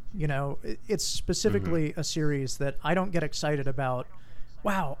people. You know, it's specifically a series that I don't get excited about.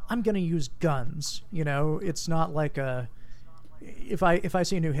 Wow, I'm going to use guns. You know, it's not like if I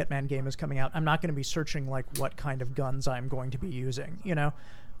see a new Hitman game is coming out, I'm not going to be searching like what kind of guns I'm going to be using. You know,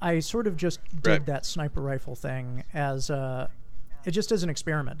 I sort of just did that sniper rifle thing as it just as an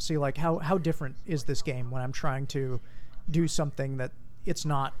experiment. See, like how different is this game when I'm trying to do something that it's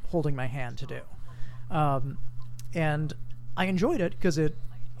not holding my hand to do. And I enjoyed it because it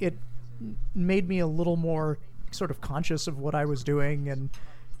made me a little more sort of conscious of what I was doing. And,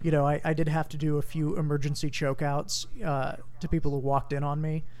 you know, I did have to do a few emergency chokeouts to people who walked in on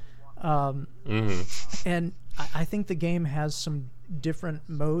me. And I think the game has some different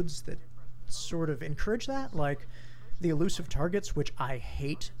modes that sort of encourage that, like the elusive targets, which I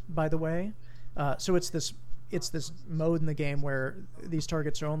hate, by the way. So it's this mode in the game where these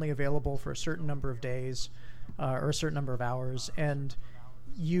targets are only available for a certain number of days or a certain number of hours, and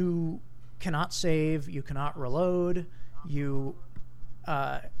you cannot save, you cannot reload, you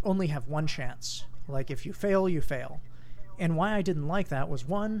only have one chance. Like if you fail, you fail. And why I didn't like that was,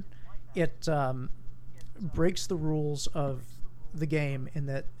 one, it breaks the rules of the game in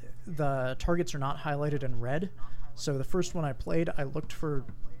that the targets are not highlighted in red. So the first one I played, I looked for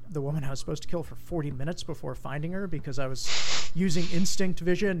the woman I was supposed to kill for 40 minutes before finding her because I was using instinct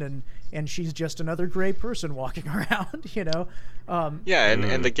vision, and she's just another gray person walking around, you know?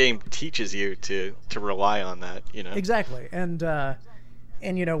 And the game teaches you to rely on that, you know? Exactly. And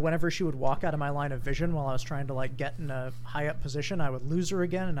you know, whenever she would walk out of my line of vision while I was trying to like get in a high up position, I would lose her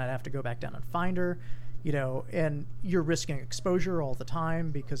again and I'd have to go back down and find her, you know, and you're risking exposure all the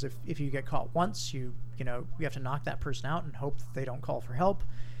time because if you get caught once, you have to knock that person out and hope that they don't call for help.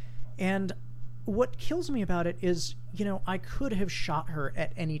 And what kills me about it is, you know, I could have shot her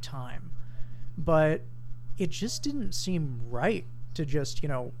at any time, but it just didn't seem right to just, you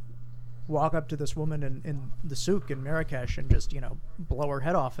know, walk up to this woman in the souk in Marrakesh and just, you know, blow her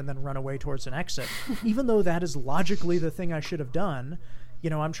head off and then run away towards an exit. Even though that is logically the thing I should have done, you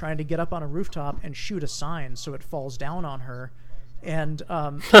know, I'm trying to get up on a rooftop and shoot a sign so it falls down on her. And,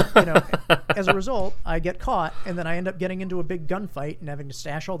 you know, as a result, I get caught, and then I end up getting into a big gunfight and having to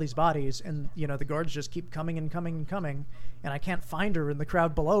stash all these bodies, and, you know, the guards just keep coming and coming and coming, and I can't find her in the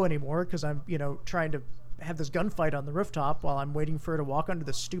crowd below anymore because I'm, you know, trying to have this gunfight on the rooftop while I'm waiting for her to walk under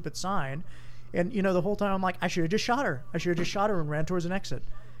this stupid sign. And, you know, the whole time I'm like, I should have just shot her. I should have just shot her and ran towards an exit.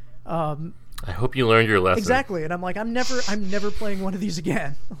 I hope you learned your lesson. Exactly, and I'm like, I'm never playing one of these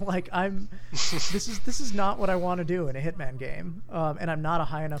again. Like, this is not what I want to do in a Hitman game, and I'm not a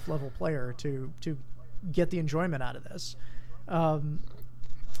high enough level player to get the enjoyment out of this.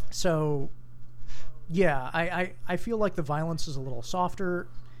 So, yeah, I feel like the violence is a little softer.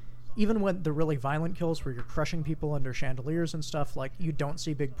 Even when the really violent kills where you're crushing people under chandeliers and stuff, like, you don't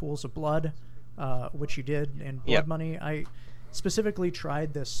see big pools of blood, which you did in Blood Money. I specifically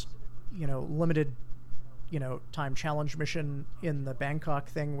tried this, you know, limited, you know, time challenge mission in the Bangkok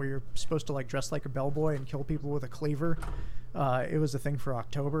thing where you're supposed to like dress like a bellboy and kill people with a cleaver. It was a thing for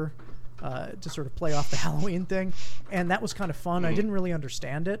October to sort of play off the Halloween thing, and that was kind of fun. I didn't really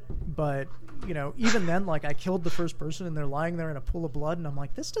understand it, but, you know, even then, like, I killed the first person and they're lying there in a pool of blood, and I'm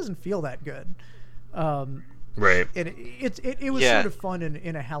like, this doesn't feel that good. Right. It was sort of fun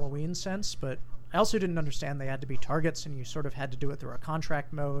in a Halloween sense, but I also didn't understand they had to be targets, and you sort of had to do it through a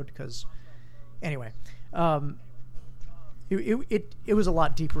contract mode. Because anyway, it was a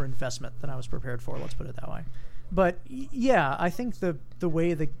lot deeper investment than I was prepared for. Let's put it that way. But yeah, I think the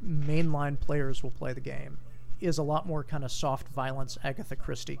way the mainline players will play the game is a lot more kind of soft violence, Agatha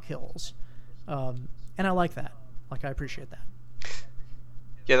Christie kills, and I like that. Like, I appreciate that.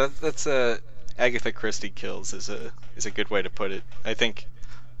 Yeah, that's Agatha Christie kills is a good way to put it. I think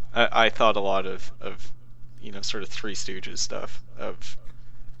I thought a lot of sort of Three Stooges stuff of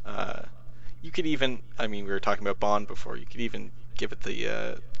you could even, I mean, we were talking about Bond before, you could even give it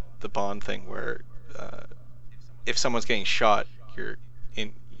the Bond thing where if someone's getting shot, you're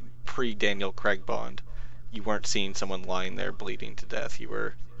in pre-Daniel Craig Bond, you weren't seeing someone lying there bleeding to death. You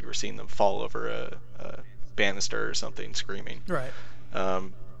were seeing them fall over a banister or something, screaming. Right.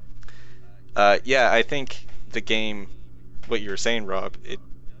 Yeah, I think the game, what you were saying, Rob, it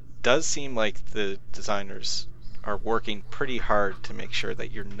does seem like the designers are working pretty hard to make sure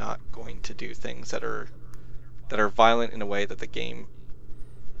that you're not going to do things that are violent in a way that the game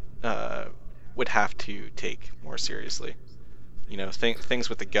would have to take more seriously. Things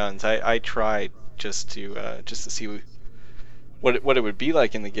with the guns. I tried just to see what it would be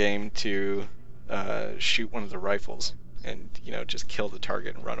like in the game to shoot one of the rifles and just kill the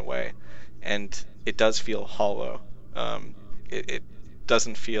target and run away, and it does feel hollow. It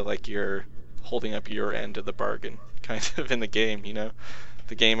doesn't feel like you're holding up your end of the bargain kind of in the game.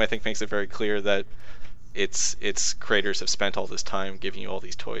 The game, I think, makes it very clear that its creators have spent all this time giving you all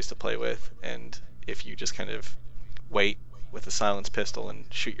these toys to play with, and if you just kind of wait with a silenced pistol and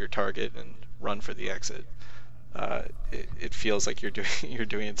shoot your target and run for the exit, it feels like you're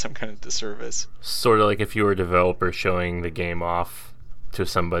doing it some kind of disservice. Sort of like if you were a developer showing the game off to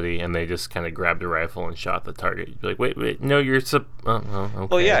somebody and they just kind of grabbed a rifle and shot the target. You'd be like, wait, no, you're okay.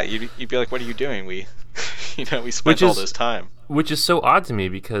 Well, yeah, you'd be like, what are you doing? We spent all this time. Which is so odd to me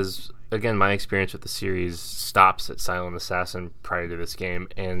because, again, my experience with the series stops at Silent Assassin prior to this game,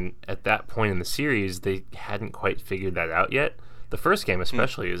 and at that point in the series, they hadn't quite figured that out yet. The first game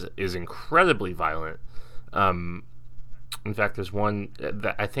especially is incredibly violent. In fact, there's one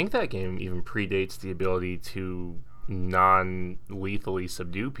that I think that game even predates the ability to non-lethally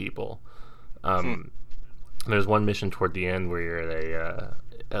subdue people. There's one mission toward the end where you're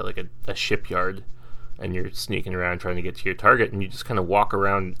at a shipyard and you're sneaking around trying to get to your target, and you just kind of walk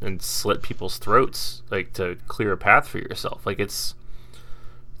around and slit people's throats to clear a path for yourself. It's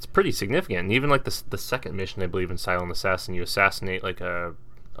pretty significant. And even the second mission, I believe, in Silent Assassin, you assassinate a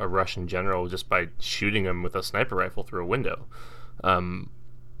Russian general just by shooting him with a sniper rifle through a window. And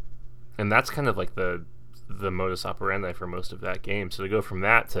that's kind of like the modus operandi for most of that game. So to go from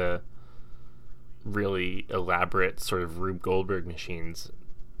that to really elaborate sort of Rube Goldberg machines,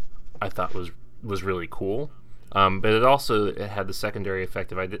 I thought was really cool. But it had the secondary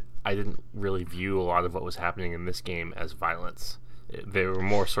effect of I didn't really view a lot of what was happening in this game as violence. They were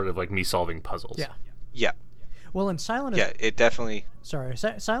more sort of like me solving puzzles. Yeah. Well, in Silent it definitely... Sorry,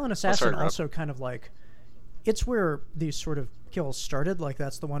 Silent Assassin also kind of it's where these sort of kills started.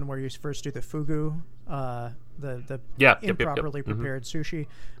 That's the one where you first do the fugu, the improperly prepared sushi.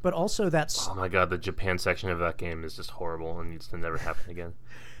 But also that's... Oh my god, the Japan section of that game is just horrible and needs to never happen again.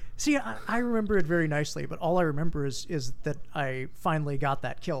 See, I remember it very nicely, but all I remember is that I finally got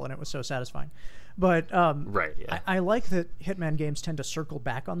that kill and it was so satisfying. But right, yeah. I like that Hitman games tend to circle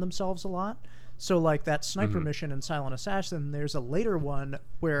back on themselves a lot. So that sniper mission in Silent Assassin, there's a later one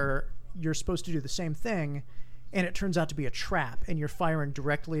where you're supposed to do the same thing, and it turns out to be a trap, and you're firing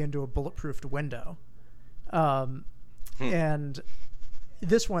directly into a bulletproofed window. And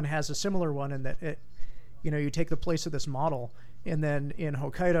this one has a similar one in that you take the place of this model, and then in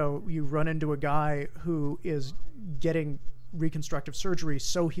Hokkaido, you run into a guy who is getting reconstructive surgery,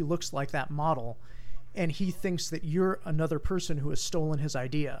 so he looks like that model, and he thinks that you're another person who has stolen his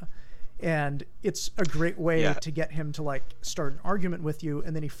idea. And it's a great way to get him to start an argument with you,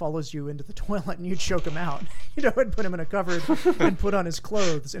 and then he follows you into the toilet and you choke him out, and put him in a cupboard and put on his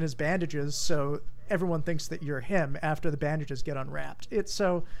clothes and his bandages so everyone thinks that you're him after the bandages get unwrapped. It's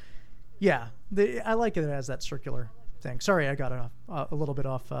so, yeah, I like it as that circular thing. Sorry, I got a little bit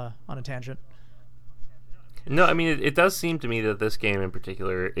off on a tangent. No, I mean, it does seem to me that this game in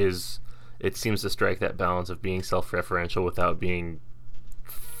particular it seems to strike that balance of being self-referential without being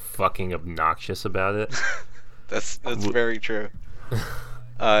fucking obnoxious about it. That's very true.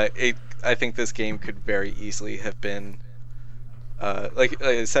 I think this game could very easily have been like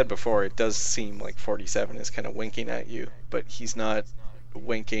I said before, it does seem like 47 is kind of winking at you, but he's not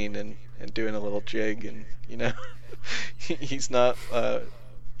winking and doing a little jig, and he's not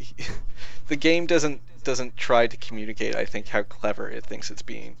the game doesn't try to communicate, I think, how clever it thinks it's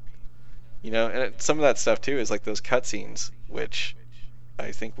being. And some of that stuff too is like those cutscenes, which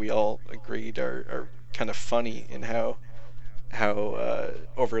I think we all agreed are kind of funny in how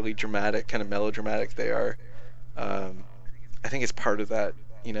overly dramatic, kind of melodramatic they are. I think it's part of that.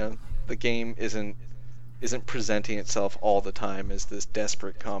 The game isn't presenting itself all the time as this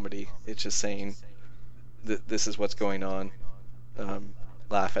desperate comedy. It's just saying that this is what's going on.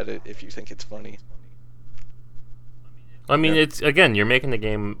 Laugh at it if you think it's funny. I mean, it's, again, you're making the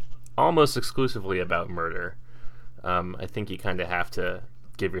game almost exclusively about murder. I think you kind of have to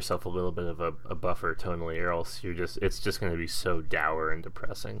give yourself a little bit of a buffer tonally, or else it's just going to be so dour and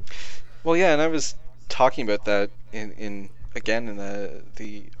depressing. Well, yeah, and I was talking about that in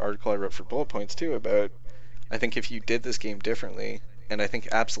the article I wrote for Bullet Points too, about, I think if you did this game differently, and I think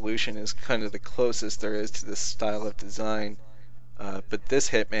Absolution is kind of the closest there is to this style of design, but this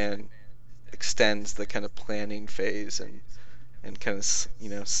Hitman extends the kind of planning phase and kind of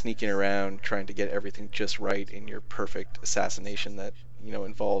sneaking around trying to get everything just right in your perfect assassination that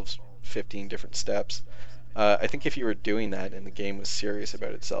involves 15 different steps. I think if you were doing that and the game was serious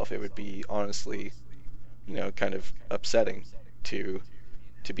about itself, it would be honestly kind of upsetting to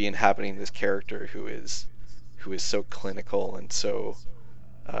be inhabiting this character who is so clinical and so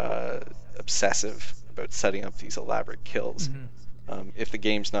obsessive about setting up these elaborate kills. If the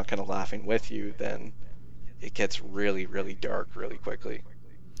game's not kind of laughing with you, then it gets really, really dark really quickly.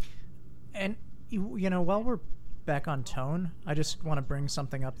 And while we're back on tone, I just want to bring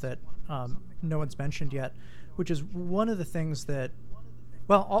something up that no one's mentioned yet, which is one of the things that,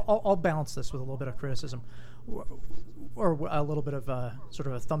 well, I'll balance this with a little bit of criticism, or a little bit of a sort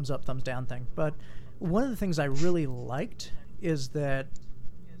of a thumbs up, thumbs down thing. But one of the things I really liked is that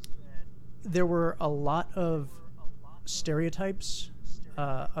there were a lot of stereotypes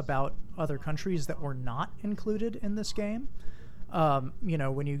about other countries that were not included in this game.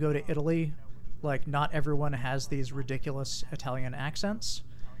 When you go to Italy, like, not everyone has these ridiculous Italian accents.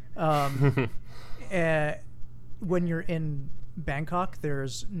 When you're in Bangkok,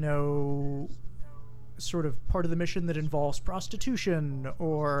 there's no sort of part of the mission that involves prostitution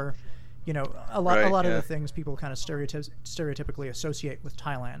or, a lot of the things people kind of stereotypically associate with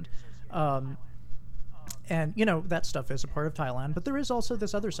Thailand. And, that stuff is a part of Thailand, but there is also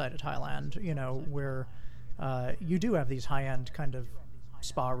this other side of Thailand, where you do have these high-end kind of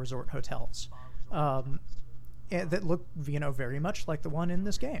spa resort hotels that look, very much like the one in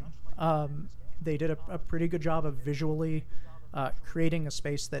this game. They did a pretty good job of visually creating a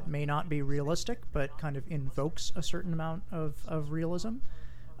space that may not be realistic, but kind of invokes a certain amount of realism.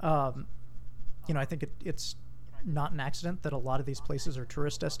 I think it's not an accident that a lot of these places are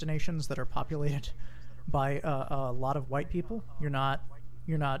tourist destinations that are populated by a lot of white people. You're not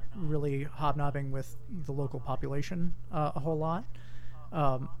really hobnobbing with the local population a whole lot.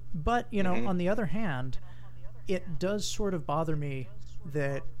 But on the other hand, it does sort of bother me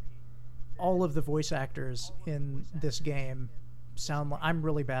that all of the voice actors in this game sound like, I'm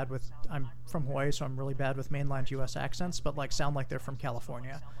from Hawaii, so I'm really bad with mainland U.S. accents, but sound like they're from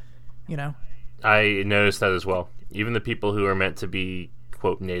California. I noticed that as well. Even the people who are meant to be,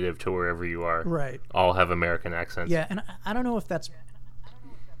 quote, native to wherever you are, right, all have American accents. Yeah, and I don't know if that's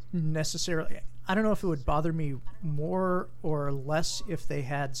necessarily, I don't know if it would bother me more or less if they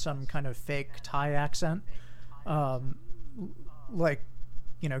had some kind of fake Thai accent,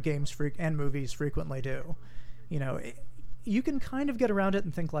 games and movies frequently do. You can kind of get around it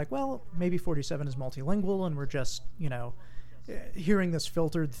and think well, maybe 47 is multilingual and we're just, hearing this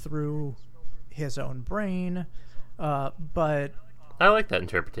filtered through his own brain. But I like that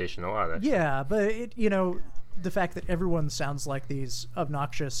interpretation a lot, actually. Yeah, but it, the fact that everyone sounds like these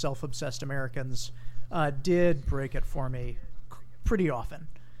obnoxious, self-obsessed Americans did break it for me pretty often.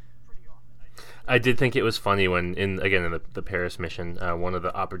 I did think it was funny when, in the Paris mission, one of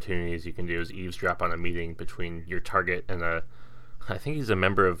the opportunities you can do is eavesdrop on a meeting between your target and I think he's a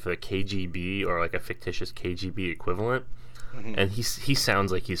member of the KGB or a fictitious KGB equivalent, and he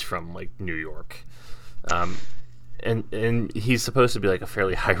sounds like he's from New York. And he's supposed to be a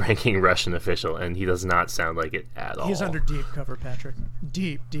fairly high-ranking Russian official, and he does not sound like it at all. He's under deep cover, Patrick.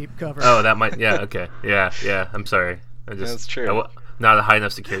 Deep cover. Oh, that might... Yeah, okay. Yeah, I'm sorry. That's true. Not a high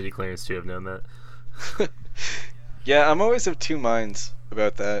enough security clearance to have known that. Yeah, I'm always of two minds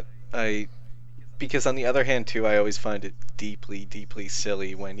about that. Because on the other hand, too, I always find it deeply, deeply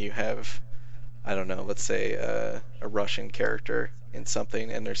silly when you have, I don't know, let's say a Russian character in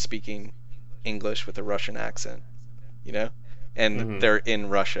something, and they're speaking English with a Russian accent. And they're in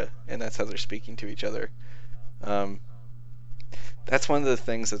Russia, and that's how they're speaking to each other. That's one of the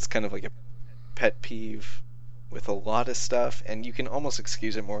things that's kind of like a pet peeve with a lot of stuff, and you can almost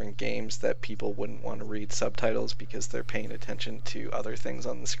excuse it more in games that people wouldn't want to read subtitles because they're paying attention to other things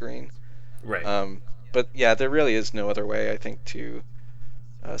on the screen. Right. But yeah, there really is no other way, I think, to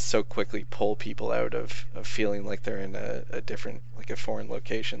so quickly pull people out of feeling like they're in a different, like a foreign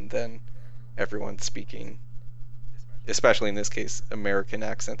location than everyone speaking, especially in this case, American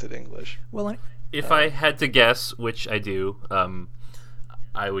accented English. Well, if I had to guess, which I do,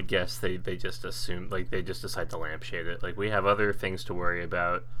 I would guess they just assume, like, they just decide to lampshade it. Like, we have other things to worry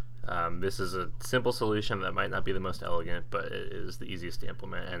about. This is a simple solution that might not be the most elegant, but it is the easiest to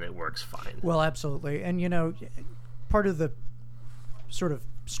implement, and it works fine. well, absolutely. And, part of the sort of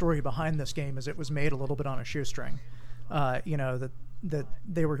story behind this game is it was made a little bit on a shoestring. That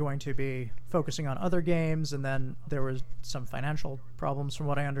they were going to be focusing on other games, and then there was some financial problems from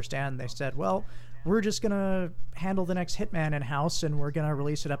what I understand. They said, well, we're just going to handle the next Hitman in-house, and we're going to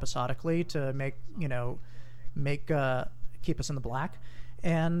release it episodically to keep us in the black.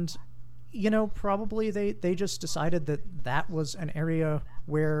 And, probably they just decided that was an area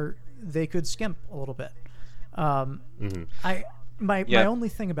where they could skimp a little bit. My only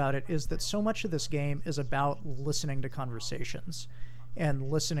thing about it is that so much of this game is about listening to conversations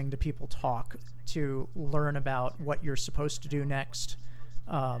and listening to people talk to learn about what you're supposed to do next,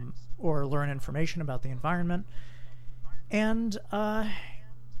 or learn information about the environment. And I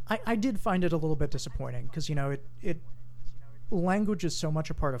did find it a little bit disappointing because, language is so much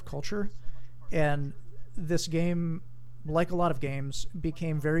a part of culture, and this game, like a lot of games,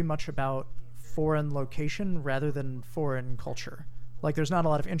 became very much about foreign location rather than foreign culture. Like, there's not a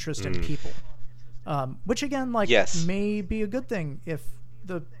lot of interest in people, which again, Yes. may be a good thing if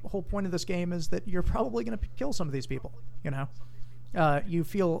the whole point of this game is that you're probably going to kill some of these people. You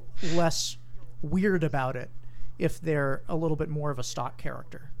feel less weird about it if they're a little bit more of a stock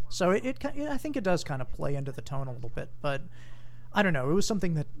character. So I think it does kind of play into the tone a little bit, but I don't know. It was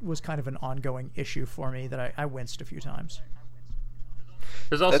something that was kind of an ongoing issue for me that I winced a few times.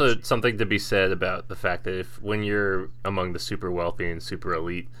 There's also something to be said about the fact that when you're among the super wealthy and super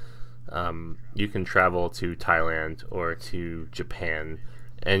elite, you can travel to Thailand or to Japan,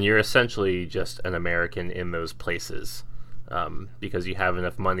 and you're essentially just an American in those places, because you have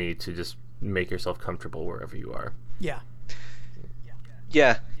enough money to just make yourself comfortable wherever you are. Yeah.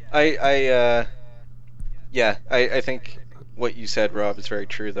 Yeah, I think what you said, Rob, is very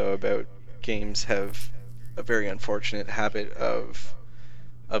true, though, about games have a very unfortunate habit of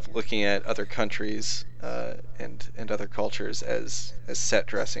looking at other countries and other cultures as set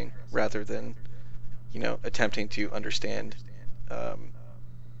dressing rather than attempting to understand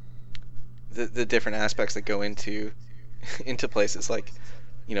the different aspects that go into places. Like,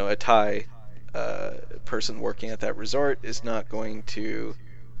 a Thai person working at that resort is not going to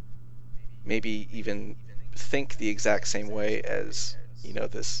maybe even think the exact same way as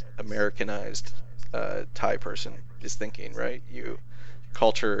this Americanized Thai person is thinking, right?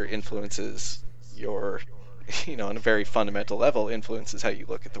 Culture influences your, on a very fundamental level, influences how you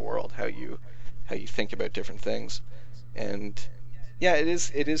look at the world, how you think about different things. And yeah,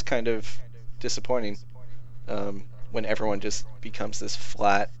 it is kind of disappointing when everyone just becomes this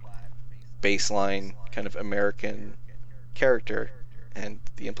flat baseline kind of American character, and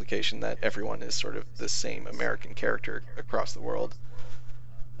the implication that everyone is sort of the same American character across the world.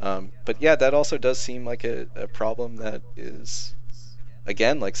 But yeah, that also does seem like a problem that is,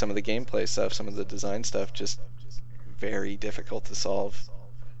 again, like some of the gameplay stuff, some of the design stuff, just very difficult to solve.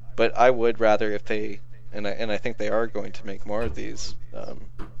 But I would rather, if they, and I think they are going to make more of these,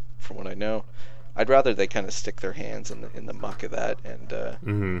 from what I know, I'd rather they kind of stick their hands in the muck of that,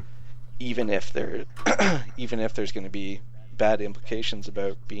 and even if there's going to be bad implications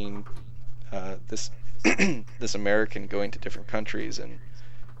about being this this American going to different countries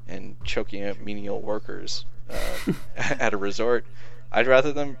and choking out menial workers at a resort, I'd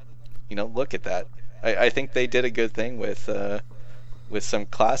rather them, look at that. I think they did a good thing with some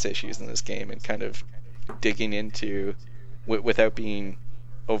class issues in this game and kind of digging into, without being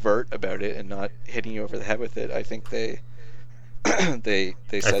overt about it and not hitting you over the head with it. I think they said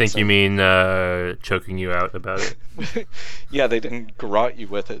I think you mean choking you out about it. Yeah, they didn't garrote you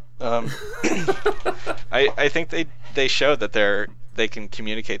with it. I think they showed that they can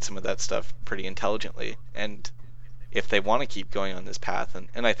communicate some of that stuff pretty intelligently, and if they want to keep going on this path,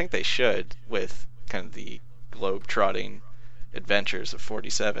 and I think they should, with kind of the globe-trotting adventures of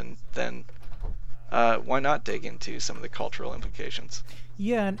 47, then why not dig into some of the cultural implications?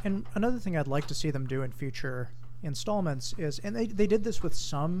 Yeah, and another thing I'd like to see them do in future installments is, and they did this with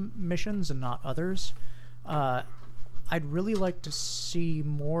some missions and not others, I'd really like to see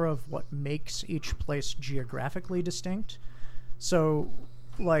more of what makes each place geographically distinct. So,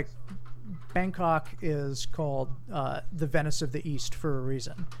 like, Bangkok is called the Venice of the East for a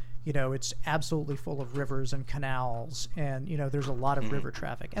reason. You know, it's absolutely full of rivers and canals, and, you know, there's a lot of river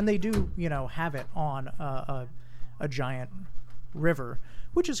traffic. And they do, you know, have it on a giant river,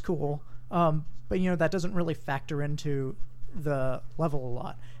 which is cool. But, you know, that doesn't really factor into the level a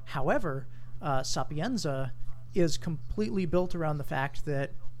lot. However, Sapienza is completely built around the fact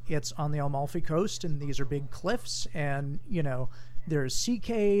that it's on the Amalfi Coast, and these are big cliffs, and, you know, there's sea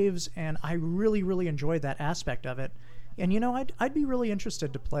caves, and I really, really enjoyed that aspect of it. And, you know, I'd be really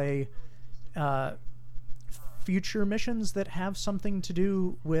interested to play future missions that have something to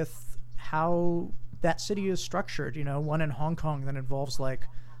do with how that city is structured. You know, one in Hong Kong that involves, like,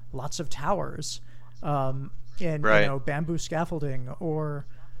 lots of towers and, you know, bamboo scaffolding, or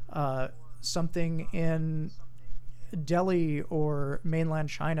something in Delhi or mainland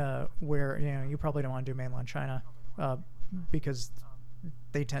China where, you know, you probably don't want to do mainland China because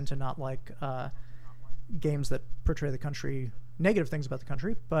they tend to not like games that portray the country, negative things about the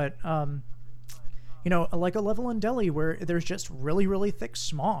country. But, you know, like a level in Delhi where there's just really, really thick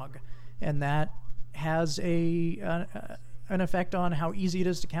smog, and that has an effect on how easy it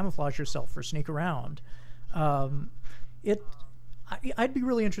is to camouflage yourself or sneak around. I'd be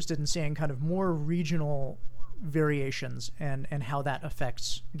really interested in seeing kind of more regional variations and how that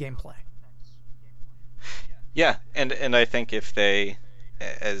affects gameplay. Yeah, and I think if they,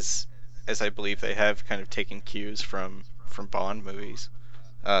 as I believe they have, kind of taken cues from Bond movies,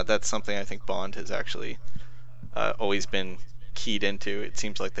 that's something I think Bond has actually always been keyed into. It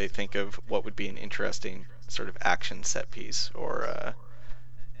seems like they think of what would be an interesting sort of action set piece, or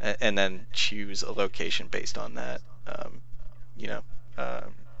and then choose a location based on that. You know,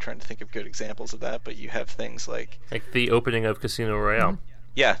 trying to think of good examples of that, but you have things like the opening of Casino Royale. Mm-hmm.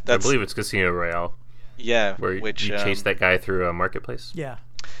 Yeah, I believe it's Casino Royale. Yeah, where you chase that guy through a marketplace. Yeah.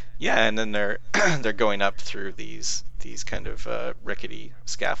 Yeah, and then they're they're going up through these kind of rickety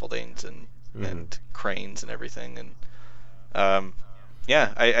scaffoldings and cranes and everything, and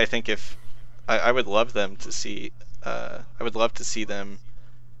yeah, I think if I would love them to see, I would love to see them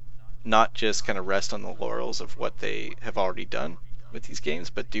not just kind of rest on the laurels of what they have already done with these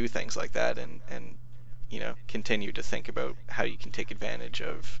games, but do things like that, and you know, continue to think about how you can take advantage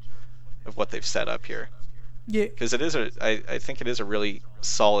of what they've set up here. Yeah, because it is I think it is a really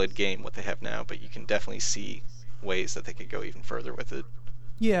solid game what they have now, but you can definitely see ways that they could go even further with it.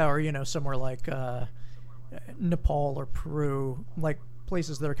 Yeah, or, you know, somewhere like Nepal or Peru, like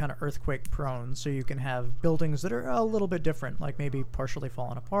places that are kind of earthquake prone, so you can have buildings that are a little bit different, like maybe partially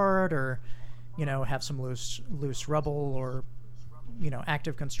fallen apart, or, you know, have some loose rubble, or, you know,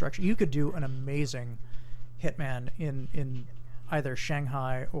 active construction. You could do an amazing Hitman in either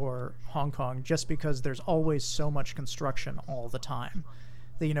Shanghai or Hong Kong, just because there's always so much construction all the time.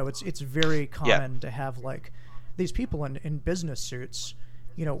 That, you know, it's very common to have, like, these people in business suits,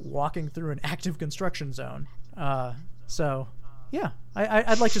 you know, walking through an active construction zone. So yeah,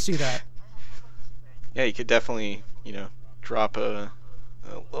 I'd like to see that. Yeah, you could definitely, you know, drop a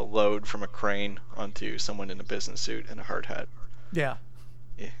load from a crane onto someone in a business suit and a hard hat. Yeah.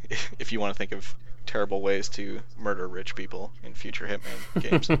 If you want to think of terrible ways to murder rich people in future Hitman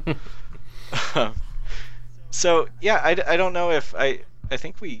games. So yeah, I don't know if I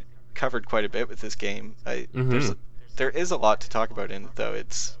think we covered quite a bit with this game. There is a lot to talk about in it, though.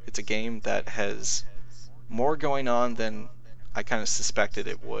 It's a game that has more going on than I kind of suspected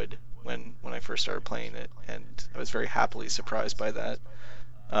it would when I first started playing it, and I was very happily surprised by that.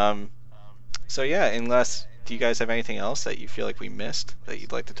 So yeah, do you guys have anything else that you feel like we missed that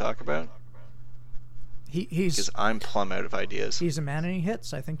you'd like to talk about? Because I'm plumb out of ideas. He's a man and he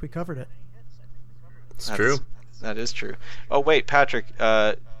hits. I think we covered it. It's true. That is true. Oh wait, Patrick,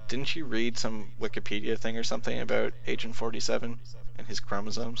 didn't you read some Wikipedia thing or something about Agent 47 and his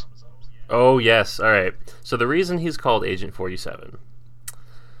chromosomes? Oh yes. All right. So the reason he's called Agent 47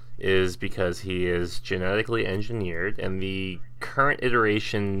 is because he is genetically engineered, and the current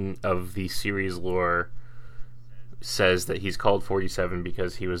iteration of the series lore says that he's called 47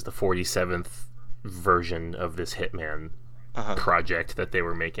 because he was the 47th version of this Hitman project that they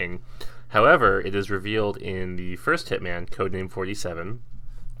were making. However, it is revealed in the first Hitman, Codename 47,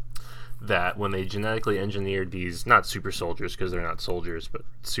 that when they genetically engineered these, not super soldiers because they're not soldiers, but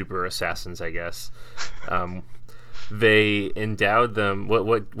super assassins, I guess, they endowed them,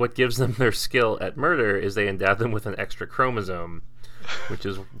 what gives them their skill at murder is they endowed them with an extra chromosome, which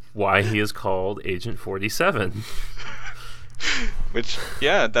is why he is called Agent 47. Which,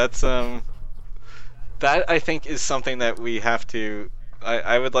 yeah, that's That I think is something that we have to.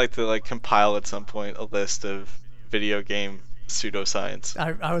 I would like to like compile at some point a list of video game pseudoscience.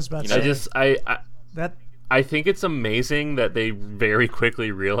 I was about to You know, say I that. think it's amazing that they very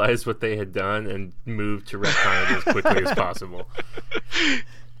quickly realized what they had done and moved to retcon it as quickly as possible.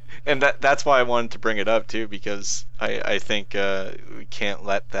 And that's why I wanted to bring it up too, because I think we can't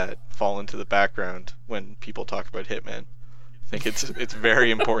let that fall into the background when people talk about Hitman. I think it's very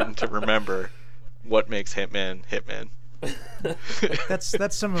important to remember what makes Hitman Hitman.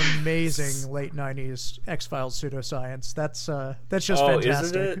 That's some amazing late '90s X-Files pseudoscience. That's just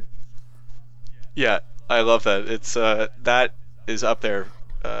fantastic. Isn't it? Yeah, I love that. It's that is up there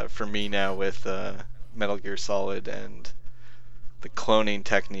for me now with Metal Gear Solid and the cloning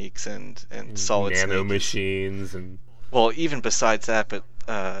techniques and Solid Snake. Nanomachines and Well, even besides that, but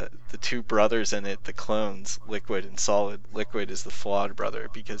the two brothers in it, the clones, Liquid and Solid. Liquid is the flawed brother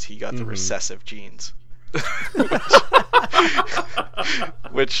because he got the recessive genes.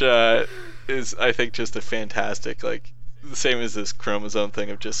 which is, I think, just a fantastic, like, the same as this chromosome thing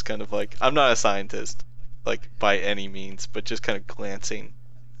of just kind of like, I'm not a scientist, like, by any means, but just kind of glancing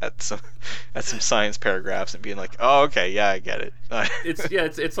at some science paragraphs and being like, oh, okay, yeah, I get it.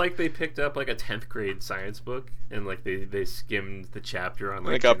 it's like they picked up like a 10th grade science book and like they skimmed the chapter on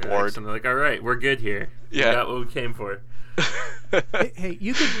like They got genetics, bored. and they're like, all right, we're good here. Yeah. We got what we came for. Hey,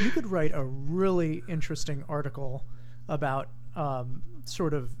 you could write a really interesting article about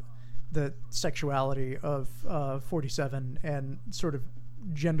sort of the sexuality of 47 and sort of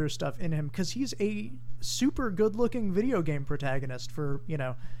gender stuff in him, because he's a super good-looking video game protagonist. For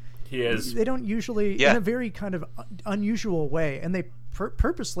He is. they don't usually in a very kind of unusual way, and they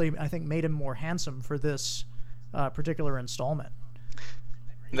purposely, I think, made him more handsome for this particular installment.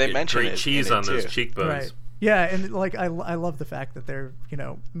 They mention great it cheese in it on those too. cheekbones. Right. Yeah, and like I love the fact that they're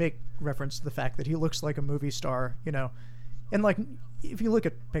make reference to the fact that he looks like a movie star, and like if you look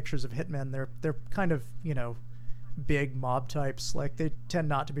at pictures of hitmen, they're kind of big mob types. Like they tend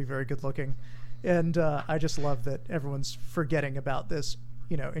not to be very good looking, and I just love that everyone's forgetting about this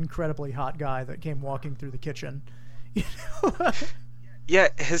incredibly hot guy that came walking through the kitchen. Yeah,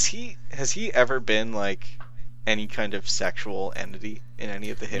 has he ever been like any kind of sexual entity in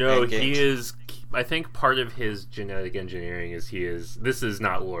any of the Hitman No, games? he is. I think part of his genetic engineering is he is. This is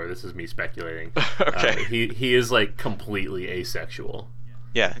not lore. This is me speculating. Okay. He is like completely asexual.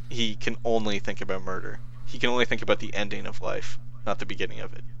 Yeah, he can only think about murder. He can only think about the ending of life, not the beginning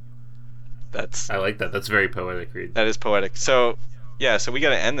of it. I like that. That's very poetic, Reed. That is poetic. So, yeah, so we got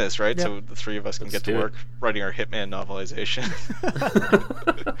to end this, right? Yep. So the three of us can Let's get to do it. work writing our Hitman novelization.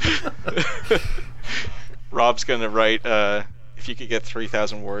 Rob's going to write, if you could get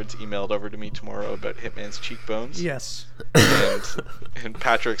 3,000 words emailed over to me tomorrow about Hitman's cheekbones. Yes. And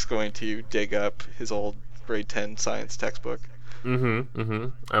Patrick's going to dig up his old grade 10 science textbook. I'm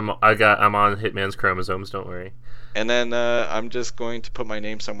on Hitman's chromosomes. Don't worry. And then I'm just going to put my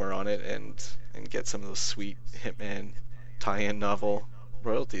name somewhere on it and get some of those sweet Hitman tie-in novel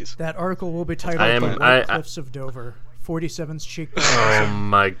royalties. That article will be titled "The White Cliffs of Dover." 47's cheekbones. Oh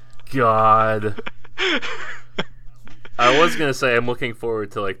my god. I was gonna say I'm looking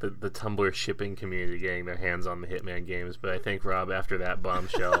forward to like the Tumblr shipping community getting their hands on the Hitman games, but I think Rob, after that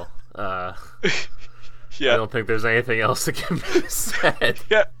bombshell, I Yeah. don't think there's anything else that can be said.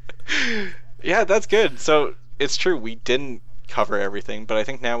 Yeah, that's good. So it's true, we didn't cover everything, but I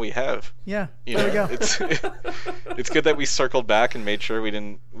think now we have. Yeah, You there know, we go. it's good that we circled back and made sure we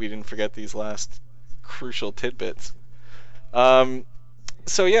didn't forget these last crucial tidbits. So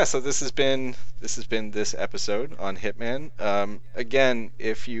this has been this episode on Hitman. Again,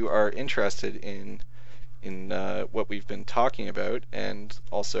 if you are interested in what we've been talking about, and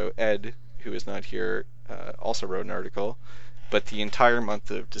also Ed, who is not here, also wrote an article. But the entire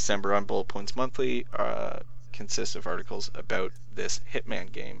month of December on Bullet Points Monthly consists of articles about this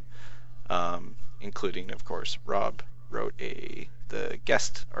Hitman game, including, of course, Rob wrote the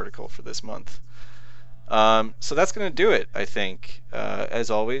guest article for this month. So that's going to do it, I think. As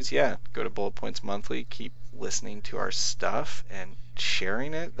always, go to Bullet Points Monthly, keep listening to our stuff and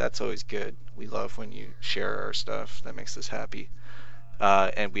sharing it. That's always good. We love when you share our stuff. That makes us happy.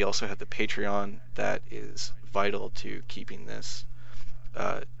 And we also have the Patreon that is vital to keeping this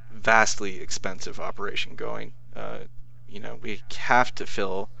vastly expensive operation going. We have to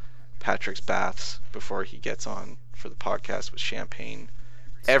fill Patrick's baths before he gets on for the podcast with champagne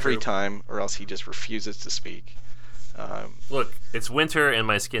every time, or else he just refuses to speak. Look, it's winter and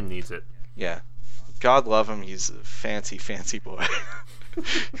my skin needs it. Yeah. God love him. He's a fancy, fancy boy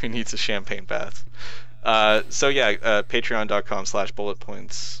who needs a champagne bath.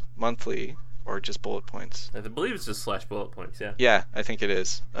 Patreon.com/bulletpointsmonthly. or just bullet points? I believe it's just /bullet points. Yeah. Yeah, I think it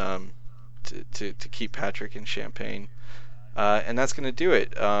is. To keep Patrick in Champaign. And that's going to do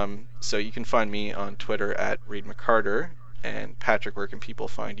it. So you can find me on Twitter at Reed McCarter. And Patrick, where can people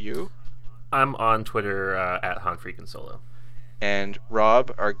find you? I'm on Twitter at HanFreakinSolo. And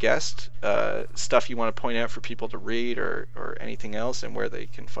Rob, our guest, stuff you want to point out for people to read or anything else, and where they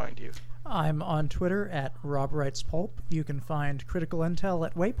can find you. I'm on Twitter at Rob Writes Pulp. You can find Critical Intel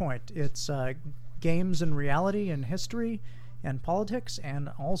at Waypoint. It's games and reality and history and politics and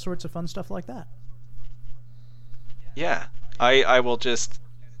all sorts of fun stuff like that. Yeah, I will just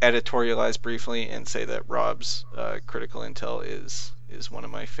editorialize briefly and say that Rob's Critical Intel is one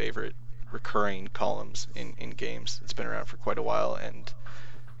of my favorite recurring columns in games. It's been around for quite a while, and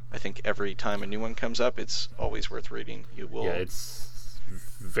I think every time a new one comes up, it's always worth reading. You will. Yeah, it's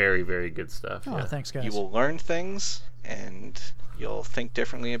very, very good stuff. Oh, yeah. Thanks, guys. You will learn things, and you'll think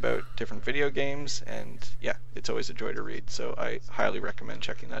differently about different video games, and yeah, it's always a joy to read. So I highly recommend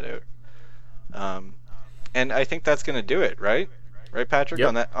checking that out. And I think that's gonna do it, right? Right, Patrick?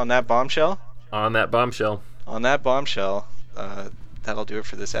 Yep. On that bombshell. On that bombshell. On that bombshell. That'll do it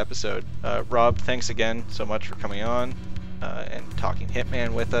for this episode. Rob, thanks again so much for coming on and talking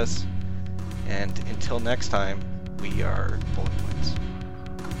Hitman with us. And until next time, we are Bullet Points.